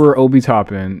I were Obi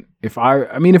Toppin, if I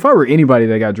were anybody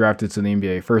that got drafted to the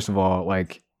NBA, first of all,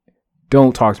 like,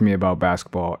 don't talk to me about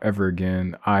basketball ever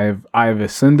again. I have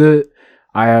ascended.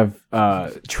 I have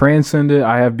transcended.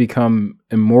 I have become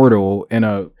immortal in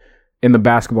the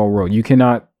basketball world. You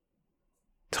cannot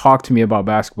talk to me about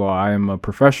basketball. I am a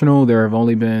professional. There have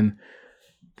only been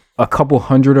a couple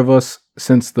hundred of us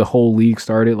since the whole league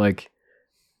started. Like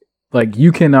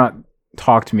you cannot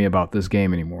talk to me about this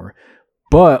game anymore.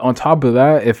 But on top of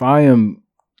that, if I am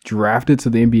drafted to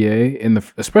the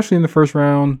NBA especially in the first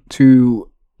round to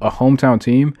a hometown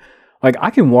team, like I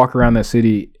can walk around that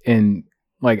city and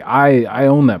like I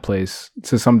own that place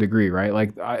to some degree, right?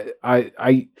 Like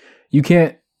you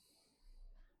can't.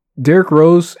 Derrick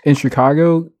Rose in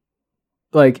Chicago,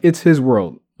 like it's his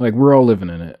world. Like we're all living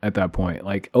in it at that point.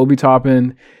 Like Obi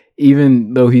Toppin,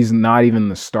 even though he's not even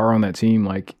the star on that team,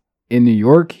 like in New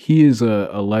York, he is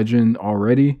a legend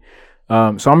already. So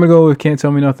I'm gonna go with Can't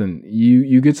Tell Me Nothing.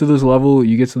 You get to this level,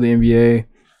 you get to the NBA,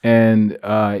 and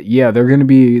they're gonna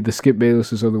be the Skip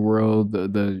Baylesses of the world,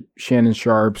 the Shannon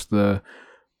Sharps, the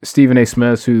Stephen A.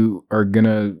 Smiths, who are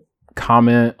gonna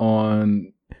comment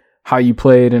on how you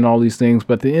played and all these things.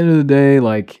 But at the end of the day,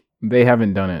 like they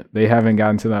haven't done it. They haven't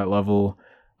gotten to that level.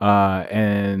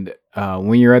 And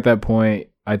when you're at that point,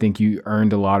 I think you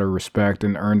earned a lot of respect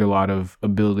and earned a lot of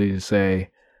ability to say,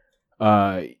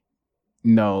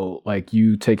 no, like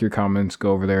you take your comments,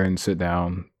 go over there and sit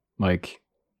down. Like,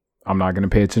 I'm not going to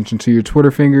pay attention to your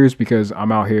Twitter fingers because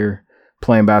I'm out here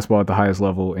playing basketball at the highest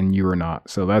level and you are not.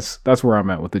 So that's where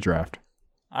I'm at with the draft.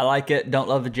 I like it. Don't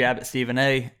love the jab at Stephen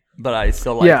A., but I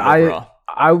still like it overall.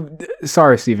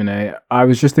 Sorry, Stephen A. I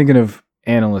was just thinking of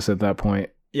analysts at that point.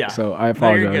 Yeah. So I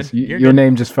apologize. No, you're your good.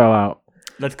 name just fell out.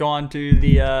 Let's go on to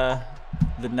the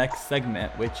next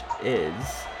segment, which is...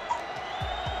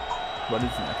 What is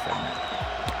the next segment?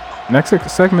 Next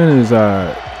segment is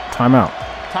timeout.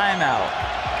 Timeout.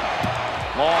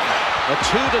 Long. A 2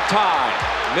 to tie.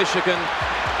 Michigan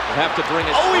will have to bring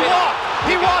it. Oh,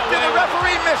 he walked and the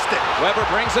referee missed it. Weber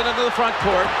brings it into the front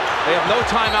court. They have no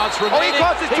timeouts remaining. Oh, he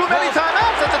causes too many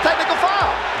timeouts. That's a technical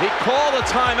foul. He called a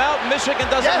timeout. Michigan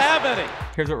doesn't have any.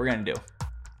 Here's what we're going to do.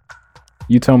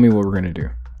 You tell me what we're going to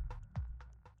do.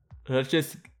 Let's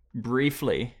just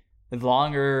briefly, as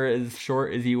long or as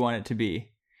short as you want it to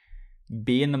be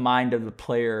in the mind of the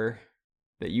player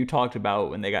that you talked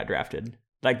about when they got drafted.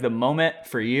 Like the moment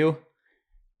for you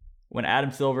when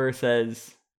Adam Silver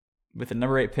says, with the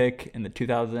number 8 pick in the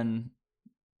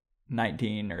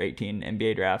 2019 or 18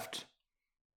 NBA draft,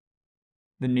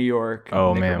 the New York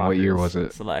what year was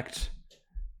it? Select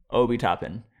Obi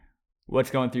Toppin. What's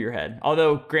going through your head?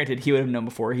 Although, granted, he would have known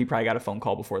before. He probably got a phone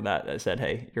call before that said,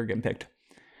 hey, you're getting picked.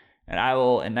 And I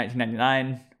will, in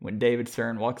 1999, when David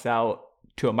Stern walks out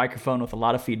to a microphone with a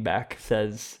lot of feedback,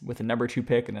 says, with the number 2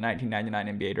 pick in the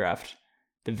 1999 NBA draft,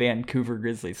 the Vancouver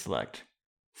Grizzlies select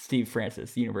Steve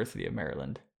Francis, University of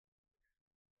Maryland.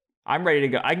 I'm ready to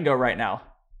go. I can go right now.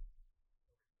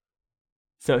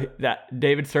 So that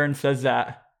David Stern says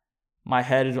that. My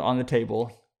head is on the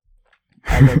table.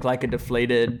 I look like a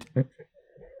deflated,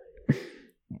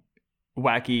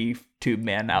 wacky tube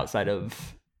man outside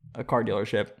of a car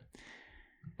dealership.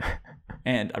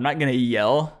 And I'm not going to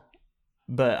yell,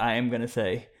 but I am going to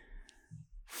say,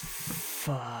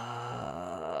 fuck,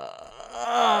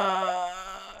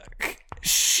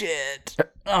 shit.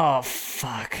 Oh,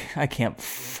 fuck. I can't,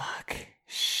 fuck,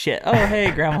 shit. Oh,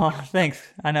 hey, Grandma. Thanks.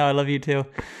 I know, I love you too.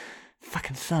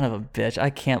 Fucking son of a bitch.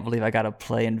 I can't believe I got to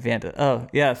play in Vanta. Oh,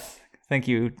 yes. Thank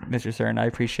you, Mr. Stern. I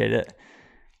appreciate it.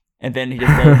 And then he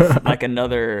just does like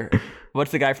another,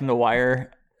 what's the guy from The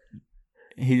Wire?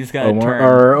 He's just going to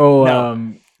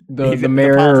turn. The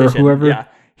mayor or whoever. Yeah.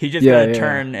 He just got to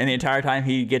turn, and the entire time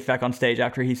he gets back on stage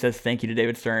after he says thank you to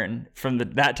David Stern, from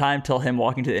that time till him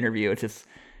walking to the interview, it's just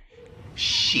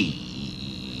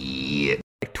shit.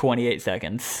 Like 28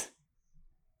 seconds.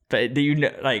 But do you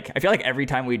know, like, I feel like every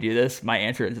time we do this, my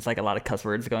answer is just like a lot of cuss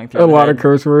words going through. A lot of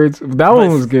curse words. That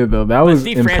one was good though. That was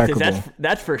Steve impeccable. Francis,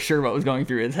 that's for sure what was going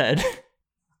through his head.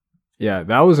 Yeah,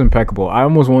 that was impeccable. I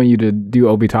almost want you to do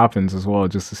Obi Toppins as well,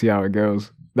 just to see how it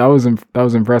goes. That was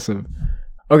impressive.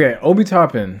 Okay, Obi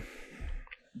Toppin.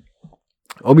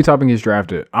 Obi Toppin gets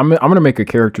drafted. I'm gonna make a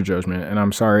character judgment, and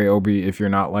I'm sorry, Obi, if you're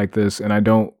not like this, and I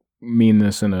don't mean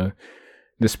this in a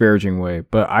disparaging way,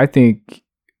 but I think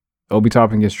Obi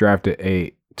Toppin gets drafted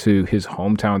 8 to his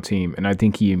hometown team, and I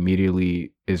think he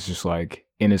immediately is just like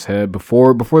in his head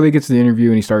before they get to the interview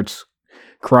and he starts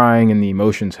crying and the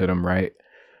emotions hit him, right?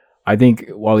 I think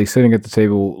while he's sitting at the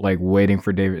table, like waiting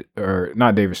for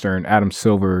Adam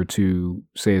Silver to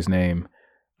say his name,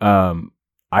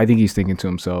 I think he's thinking to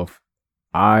himself,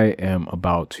 I am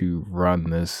about to run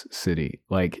this city.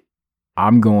 Like,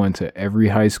 I'm going to every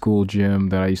high school gym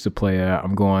that I used to play at.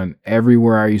 I'm going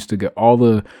everywhere I used to go, all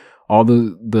the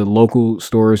local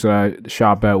stores that I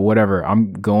shop at, whatever.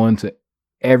 I'm going to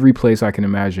every place I can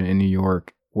imagine in New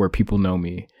York where people know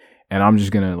me. And I'm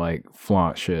just going to like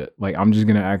flaunt shit. Like, I'm just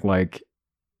going to act like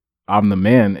I'm the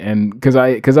man. And cause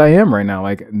I am right now.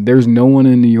 Like, there's no one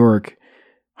in New York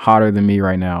hotter than me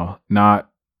right now. Not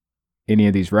any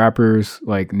of these rappers,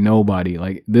 like nobody.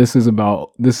 Like, this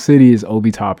city is Obi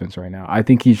Toppins right now. I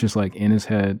think he's just like in his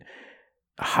head.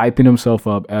 hyping himself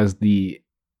up as the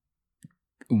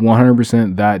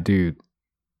 100% that dude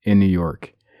in New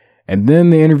York. And then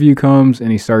the interview comes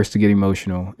and he starts to get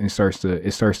emotional and he starts to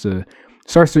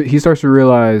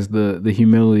realize the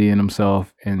humility in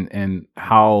himself and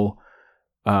how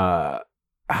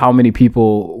many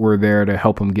people were there to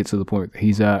help him get to the point that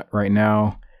he's at right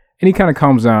now. And he kind of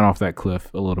calms down off that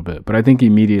cliff a little bit. But I think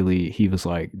immediately he was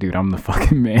like, dude, I'm the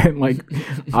fucking man. Like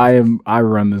I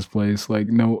run this place. Like,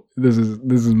 no, this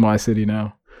is my city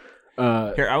now.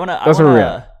 Here, I wanna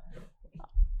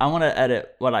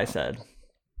edit what I said.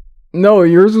 No,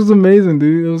 yours was amazing,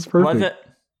 dude. It was perfect. Was it?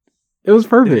 It was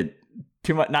perfect.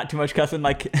 Not too much cussing,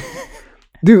 like.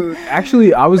 Dude,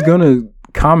 actually, I was gonna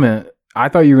comment. I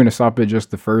thought you were gonna stop at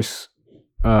just the first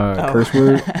curse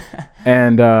word,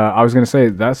 and I was gonna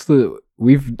say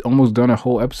we've almost done a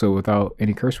whole episode without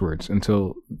any curse words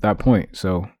until that point.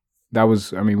 So that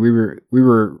was, I mean, we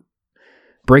were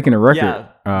breaking a record. Yeah,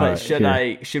 but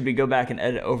should we go back and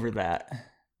edit over that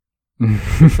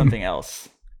with something else?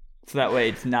 So that way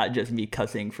it's not just me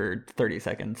cussing for 30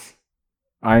 seconds.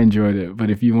 I enjoyed it, but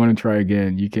if you want to try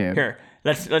again, you can. Here,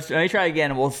 let me try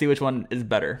again and we'll see which one is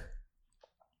better.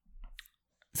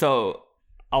 So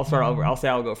I'll start over. I'll say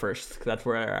I'll go first because that's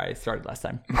where I started last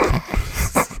time.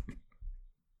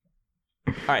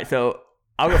 All right, so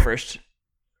I'll go first.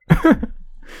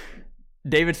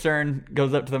 David Stern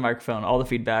goes up to the microphone, all the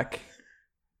feedback,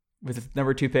 with his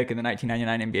number 2 pick in the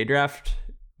 1999 NBA draft.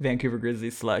 Vancouver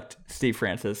Grizzlies select Steve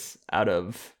Francis out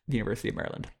of the University of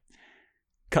Maryland.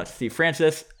 Cut to Steve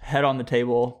Francis, head on the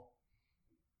table,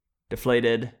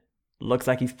 deflated, looks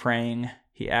like he's praying.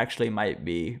 He actually might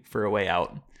be for a way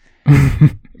out.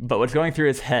 But what's going through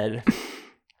his head,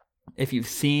 if you've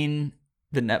seen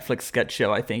the Netflix sketch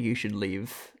show, I Think You Should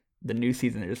Leave, the new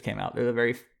season that just came out, there's a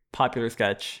very popular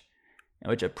sketch in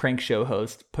which a prank show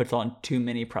host puts on too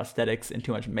many prosthetics and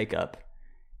too much makeup,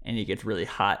 and he gets really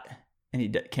hot, and he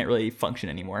can't really function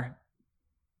anymore.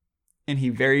 And he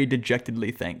very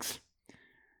dejectedly thinks,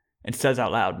 and says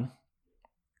out loud,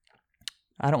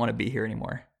 I don't want to be here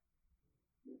anymore.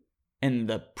 And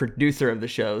the producer of the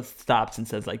show stops and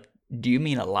says, like, do you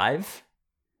mean alive?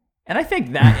 And I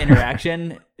think that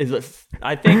interaction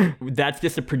I think that's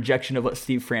just a projection of what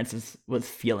Steve Francis was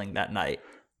feeling that night.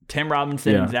 Tim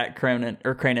Robinson and Zach Cranen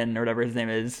or whatever his name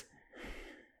is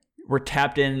were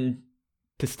tapped in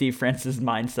to Steve Francis'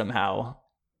 mind somehow.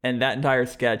 And that entire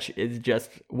sketch is just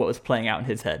what was playing out in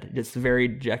his head. Just very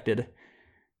dejected.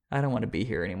 I don't want to be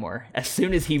here anymore. As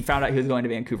soon as he found out he was going to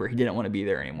Vancouver, he didn't want to be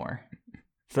there anymore.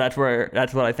 So that's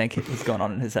what I think is going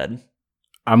on in his head.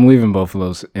 I'm leaving both of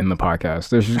those in the podcast.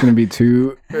 There's just going to be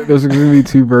two. There's going to be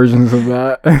two versions of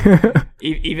that.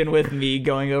 Even with me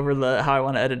going over how I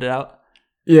want to edit it out.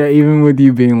 Yeah, even with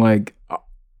you being like,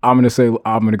 I'm going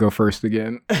to go first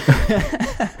again.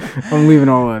 I'm leaving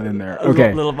all that in there.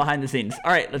 Okay. A little behind the scenes.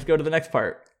 All right, let's go to the next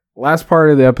part. Last part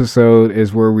of the episode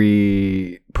is where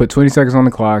we put 20 seconds on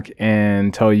the clock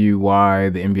and tell you why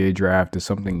the NBA draft is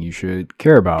something you should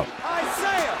care about.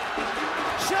 Isaiah,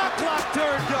 shot clock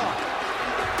turned off.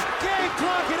 Game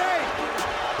clock at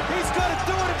 8. He's going to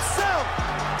do it himself.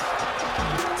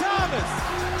 Thomas,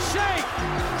 shake,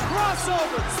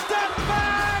 crossover, step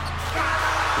back.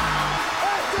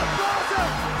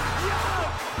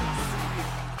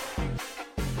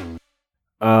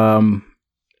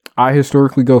 I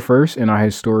historically go first, and I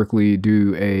historically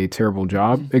do a terrible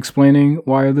job explaining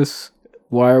why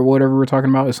whatever we're talking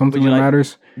about is something that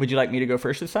matters. Would you like me to go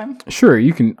first this time? Sure,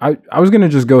 you can. I was gonna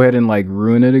just go ahead and like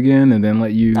ruin it again, and then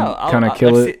let you kind of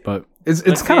kill it. But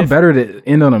it's kind of better to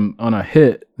end on a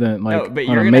hit than like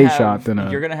on a made shot than a.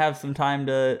 You're gonna have some time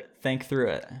to think through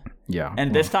it. Yeah.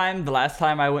 And this time, the last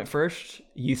time I went first,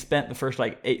 you spent the first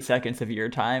like 8 seconds of your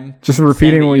time just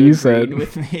repeating what you said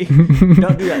with me.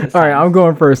 Don't do that this time. All right, I'm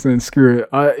going first and screw it.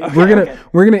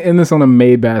 We're gonna end this on a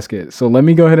made basket. So let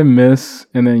me go ahead and miss,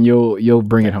 and then you'll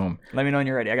bring it home. Let me know when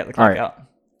you're ready. I got the clock out.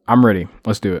 I'm ready.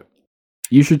 Let's do it.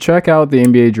 You should check out the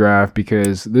NBA draft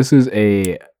because this is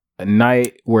a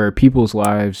night where people's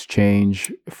lives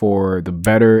change for the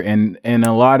better, and in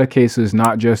a lot of cases,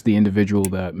 not just the individual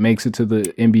that makes it to the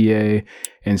NBA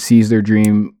and sees their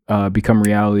dream become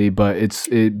reality, but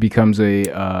it becomes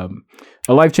a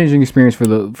life-changing experience for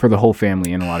the whole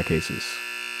family in a lot of cases.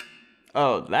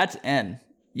 Oh, that's N.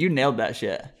 You nailed that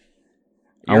shit.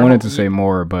 I wanted to say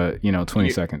more, but 20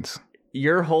 seconds.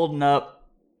 You're holding up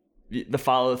the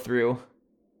follow through.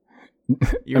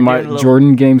 Am I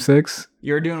Jordan Game 6?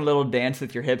 You're doing a little dance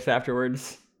with your hips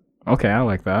afterwards. Okay, I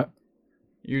like that.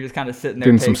 You're just kind of sitting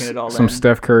there taking it all in. Some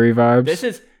Steph Curry vibes. This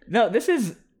is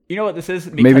you know what this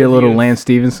is? Maybe a little Lance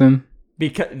Stevenson.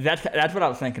 Because that's what I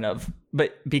was thinking of.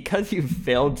 But because you've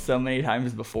failed so many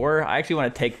times before, I actually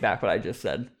want to take back what I just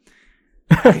said.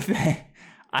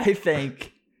 I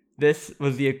think this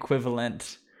was the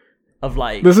equivalent of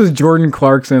like... This is Jordan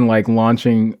Clarkson like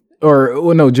launching...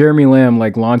 Jeremy Lamb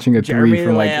like launching a three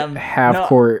from like half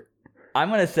court. I'm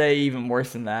going to say even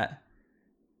worse than that.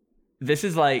 This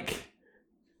is like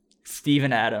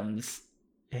Steven Adams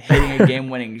hitting a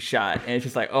game-winning shot, and it's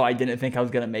just like, oh, I didn't think I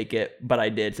was gonna make it, but I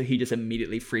did. So he just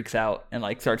immediately freaks out and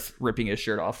like starts ripping his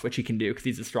shirt off, which he can do because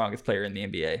he's the strongest player in the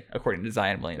NBA, according to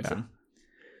Zion Williamson,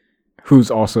 who's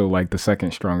also like the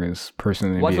second strongest person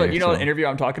in the NBA. You know what interview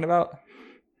I'm talking about,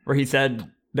 where he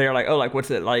said they're like, oh, like what's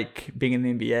it like being in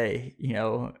the NBA? You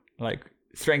know, like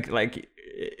strength, like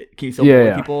can you still play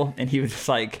with people? And he was just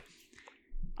like,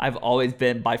 I've always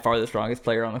been by far the strongest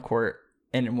player on the court.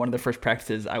 And in one of the first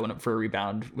practices, I went up for a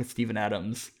rebound with Steven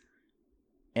Adams,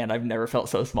 and I've never felt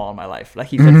so small in my life. Like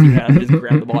he said, Steven Adams just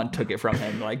grabbed the ball and took it from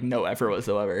him, like no effort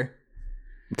whatsoever.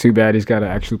 Too bad he's got to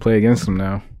actually play against him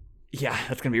now. Yeah,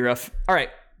 that's gonna be rough. All right,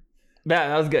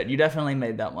 that was good. You definitely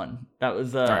made that one. That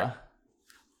was a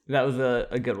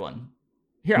good one.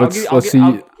 Here,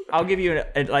 I'll give you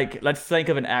like let's think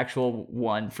of an actual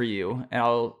one for you, and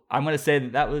I'm gonna say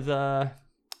that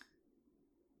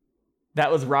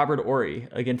was Robert Horry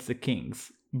against the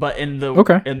Kings. But in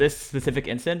this specific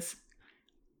instance,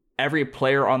 every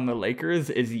player on the Lakers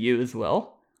is you as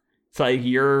well. So like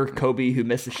you're Kobe who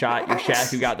missed a shot, you're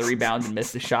Shaq who got the rebound and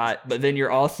missed a shot, but then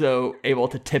you're also able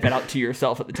to tip it out to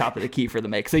yourself at the top of the key for the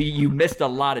make. So you missed a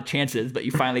lot of chances, but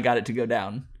you finally got it to go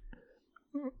down.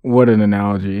 What an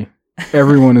analogy.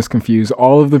 Everyone is confused.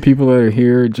 All of the people that are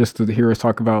here just to hear us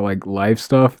talk about like life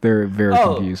stuff, they're very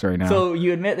confused right now. So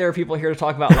you admit there are people here to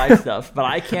talk about life stuff, but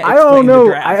I can't explain I don't know.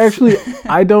 The draft.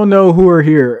 I don't know who are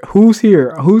here. Who's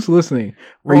here? Who's listening?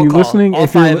 Are you listening? All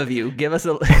five of you. Give us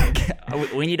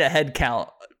we need a head count.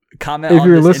 Comment if on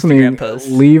you're this listening, Instagram post.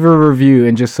 Leave a review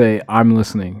and just say, I'm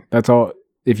listening. That's all.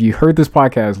 If you heard this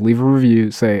podcast, leave a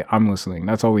review, say, I'm listening.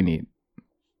 That's all we need.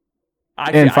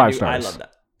 And 5 stars. I love that.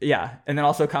 Yeah, and then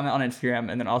also comment on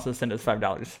Instagram, and then also send us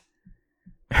 $5.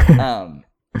 All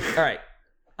right,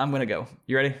 I'm gonna go.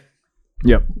 You ready?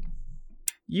 Yep.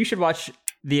 You should watch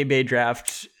the NBA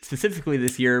draft specifically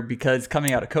this year because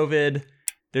coming out of COVID,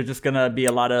 there's just gonna be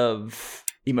a lot of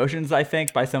emotions, I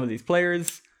think, by some of these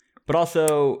players, but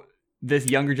also this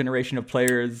younger generation of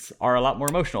players are a lot more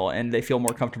emotional, and they feel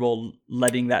more comfortable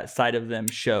letting that side of them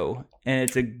show. And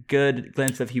it's a good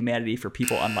glimpse of humanity for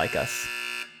people unlike us.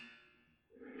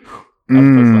 I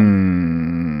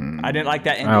didn't like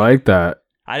that ending. I like that.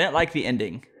 I didn't like the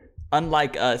ending.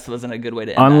 Unlike Us wasn't a good way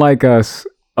to end.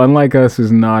 Unlike Us is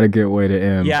not a good way to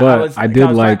end. Yeah, but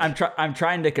I'm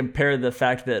trying to compare the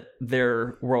fact that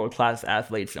they're world class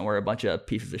athletes and we're a bunch of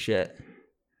pieces of shit.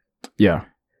 Yeah,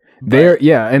 but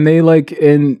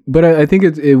I think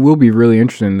it will be really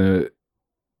interesting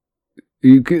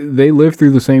they live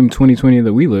through the same 2020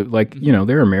 that we live. Like, you know,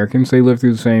 they're Americans. They live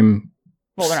through the same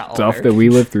stuff that we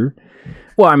live through.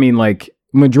 Well, I mean, like,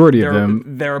 majority of them.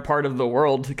 They're a part of the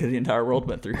world because the entire world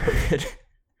went through COVID.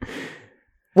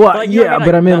 Well, like, yeah,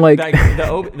 but I mean,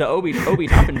 the Obi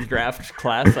Toppin's draft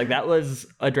class, like, that was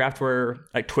a draft where,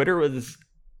 like, Twitter was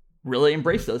really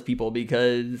embraced those people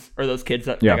or those kids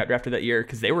that got drafted that year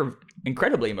because they were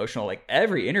incredibly emotional. Like,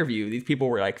 every interview, these people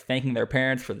were, like, thanking their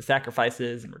parents for the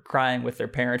sacrifices and were crying with their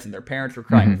parents, and their parents were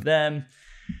crying with them.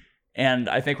 And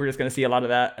I think we're just going to see a lot of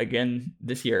that again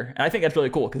this year. And I think that's really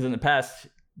cool because in the past,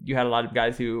 you had a lot of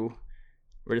guys who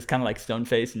were just kind of like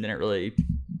stone-faced and didn't really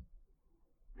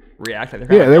react. Like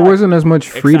there wasn't as much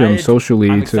freedom socially.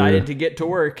 I'm excited to get to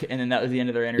work, and then that was the end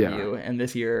of their interview. And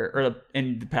this year, or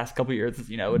in the past couple of years,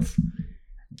 you know,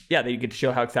 they get to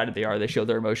show how excited they are. They show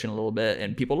their emotion a little bit,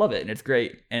 and people love it, and it's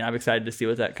great. And I'm excited to see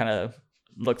what that kind of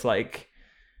looks like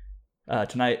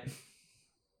tonight.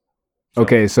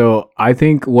 Okay, so I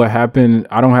think what happened,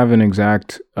 I don't have an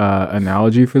exact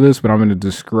analogy for this, but I'm going to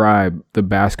describe the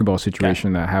basketball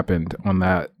situation that happened on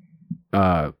that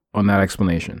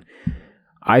explanation.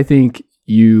 I think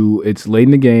it's late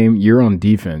in the game, you're on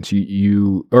defense.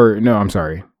 I'm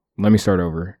sorry. Let me start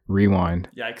over. Rewind.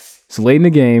 Yikes. It's late in the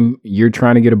game, you're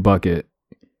trying to get a bucket.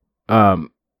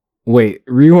 Wait,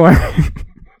 rewind.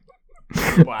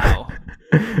 Wow.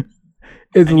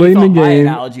 It's late in the game.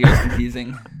 My analogy is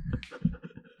confusing.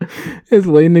 It's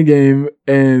late in the game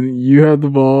and you have the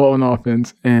ball on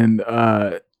offense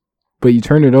but you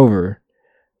turn it over.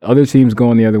 Other team's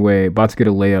going the other way, about to get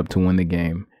a layup to win the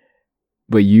game.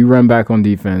 But you run back on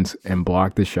defense and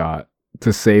block the shot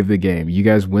to save the game. You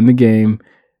guys win the game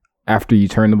after you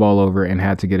turned the ball over and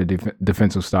had to get a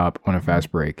defensive stop on a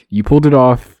fast break. You pulled it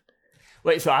off.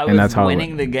 Wait, so I And was that's how it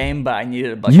winning went. the game, but I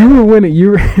needed a bucket. You were winning.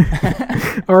 You were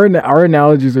our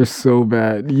analogies are so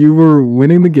bad. You were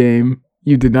winning the game.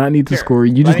 You did not need to score.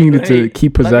 You just needed to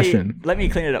keep possession. Let me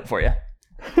clean it up for you.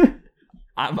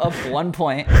 I'm up 1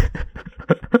 point.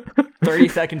 30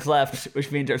 seconds left,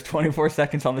 which means there's 24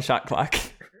 seconds on the shot clock.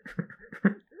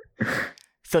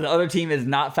 So the other team is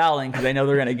not fouling because they know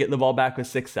they're going to get the ball back with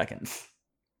 6 seconds.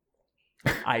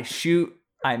 I shoot,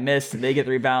 I miss, they get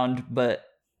the rebound, but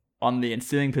on the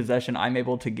ensuing possession, I'm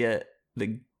able to get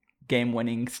the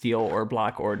game-winning steal or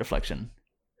block or deflection.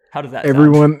 How does that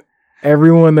sound?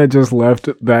 Everyone that just left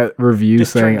that review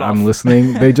Just saying turned I'm off.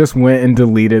 listening, they just went and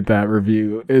deleted that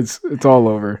review. It's all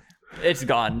over. It's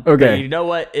gone. Okay. But you know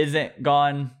what isn't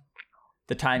gone?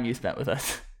 The time you spent with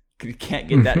us. You can't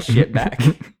get that shit back.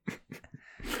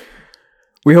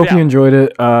 We hope you enjoyed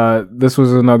it. This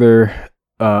was another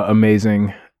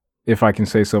amazing, if I can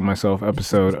say so myself,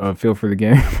 episode of Feel for the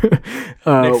Game.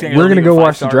 We're going to go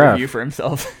watch the draft. Review for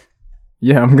himself.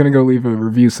 Yeah, I'm going to go leave a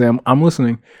review, Sam. I'm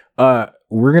listening.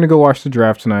 We're going to go watch the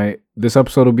draft tonight. This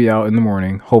episode will be out in the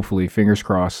morning, hopefully, fingers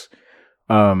crossed.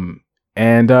 Any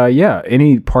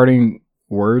parting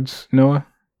words, Noah?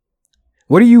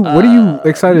 What are you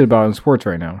excited about in sports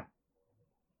right now?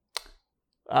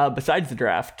 Besides the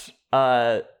draft,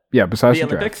 besides the the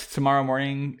Olympics, draft. tomorrow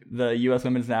morning, the U.S.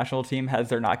 women's national team has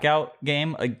their knockout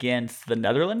game against the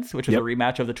Netherlands, which is a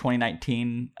rematch of the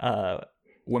 2019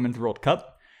 Women's World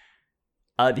Cup.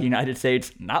 The United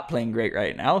States not playing great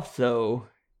right now, so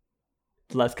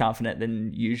less confident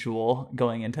than usual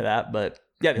going into that. But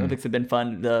yeah, the Olympics have been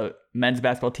fun. The men's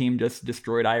basketball team just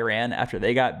destroyed Iran after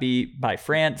they got beat by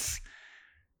France.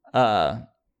 It's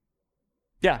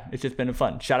just been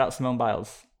fun. Shout out Simone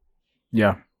Biles.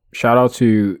 Yeah. Shout out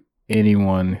to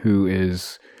anyone who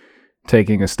is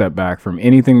taking a step back from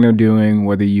anything they're doing,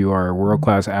 whether you are a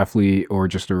world-class athlete or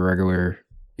just a regular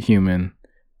human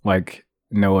like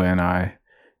Noah and I.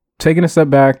 Taking a step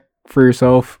back for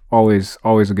yourself, always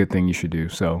a good thing you should do.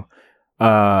 So,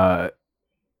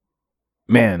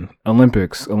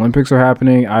 Olympics are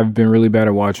happening. I've been really bad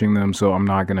at watching them, so I'm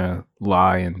not going to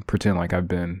lie and pretend like I've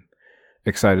been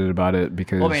excited about it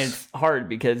because... Well, I mean, it's hard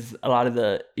because a lot of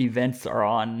the events are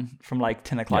on from like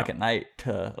 10 o'clock at night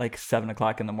to like 7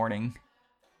 o'clock in the morning.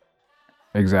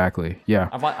 Exactly. Yeah.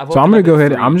 I've so I'm going to go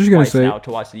ahead. I'm just going to say now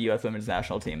to watch the U.S. women's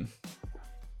national team.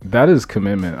 That is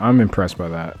commitment. I'm impressed by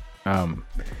that.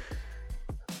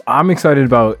 I'm excited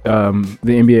about the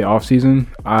NBA offseason.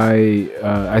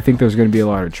 I think there's going to be a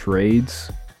lot of trades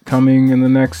coming in the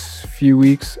next few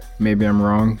weeks. Maybe I'm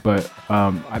wrong, but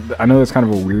I know that's kind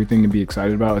of a weird thing to be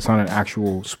excited about. It's not an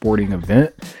actual sporting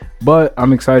event, but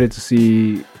I'm excited to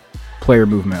see player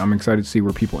movement. I'm excited to see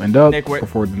where people end up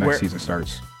before the next season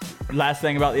starts. Last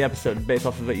thing about the episode, based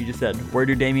off of what you just said, where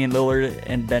do Damian Lillard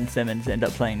and Ben Simmons end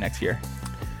up playing next year?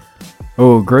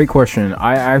 Oh, great question.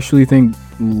 I actually think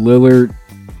Lillard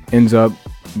ends up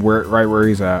right where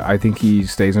he's at. I think he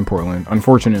stays in Portland.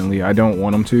 Unfortunately, I don't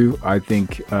want him to. I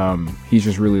think he's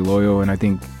just really loyal, and I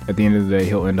think at the end of the day,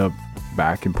 he'll end up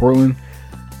back in Portland.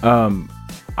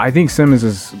 I think Simmons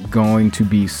is going to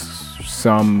be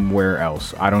somewhere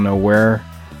else. I don't know where,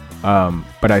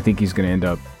 but I think he's going to end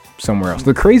up somewhere else.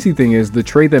 The crazy thing is the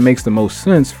trade that makes the most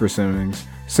sense for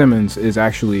Simmons is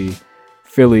actually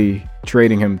Philly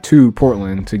trading him to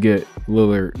Portland to get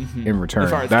Lillard in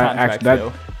return.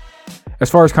 As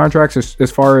far as contracts,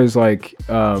 as far as like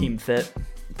team fit,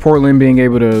 Portland being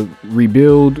able to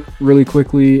rebuild really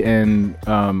quickly, and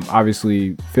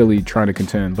obviously Philly trying to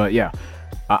contend. But yeah,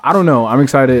 I don't know. I'm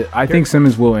excited. I think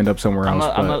Simmons will end up somewhere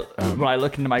else. When I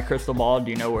look into my crystal ball,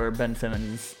 do you know where Ben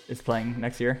Simmons is playing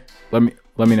next year? Let me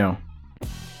know.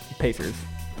 Pacers.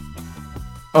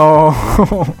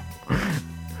 Oh.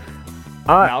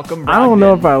 Malcolm Brogdon, I don't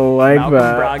know if I like Malcolm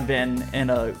that. Brogdon and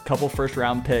a couple first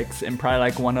round picks and probably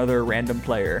like one other random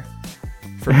player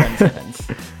for Ben Simmons.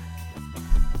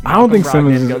 I don't think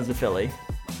Simmons goes to Philly.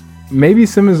 Maybe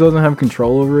Simmons doesn't have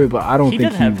control over it, but I don't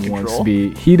think he wants to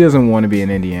be. He doesn't want to be in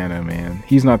Indiana, man.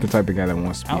 He's not the type of guy that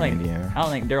wants to be in Indiana. I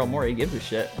don't think Daryl Morey gives a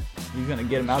shit. He's gonna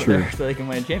get him out of there so they can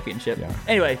win a championship. Yeah.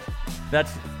 Anyway,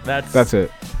 that's it.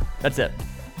 That's it.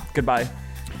 Goodbye.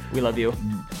 We love you.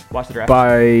 Watch the draft.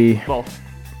 Bye. Well,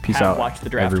 peace out. Watch the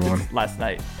draft everyone. Last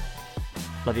night.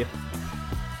 Love you.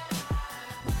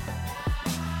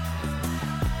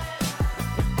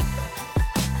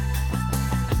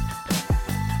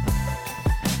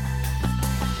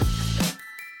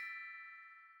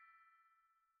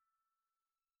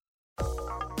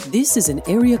 This is an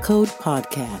Area Code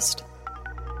Podcast.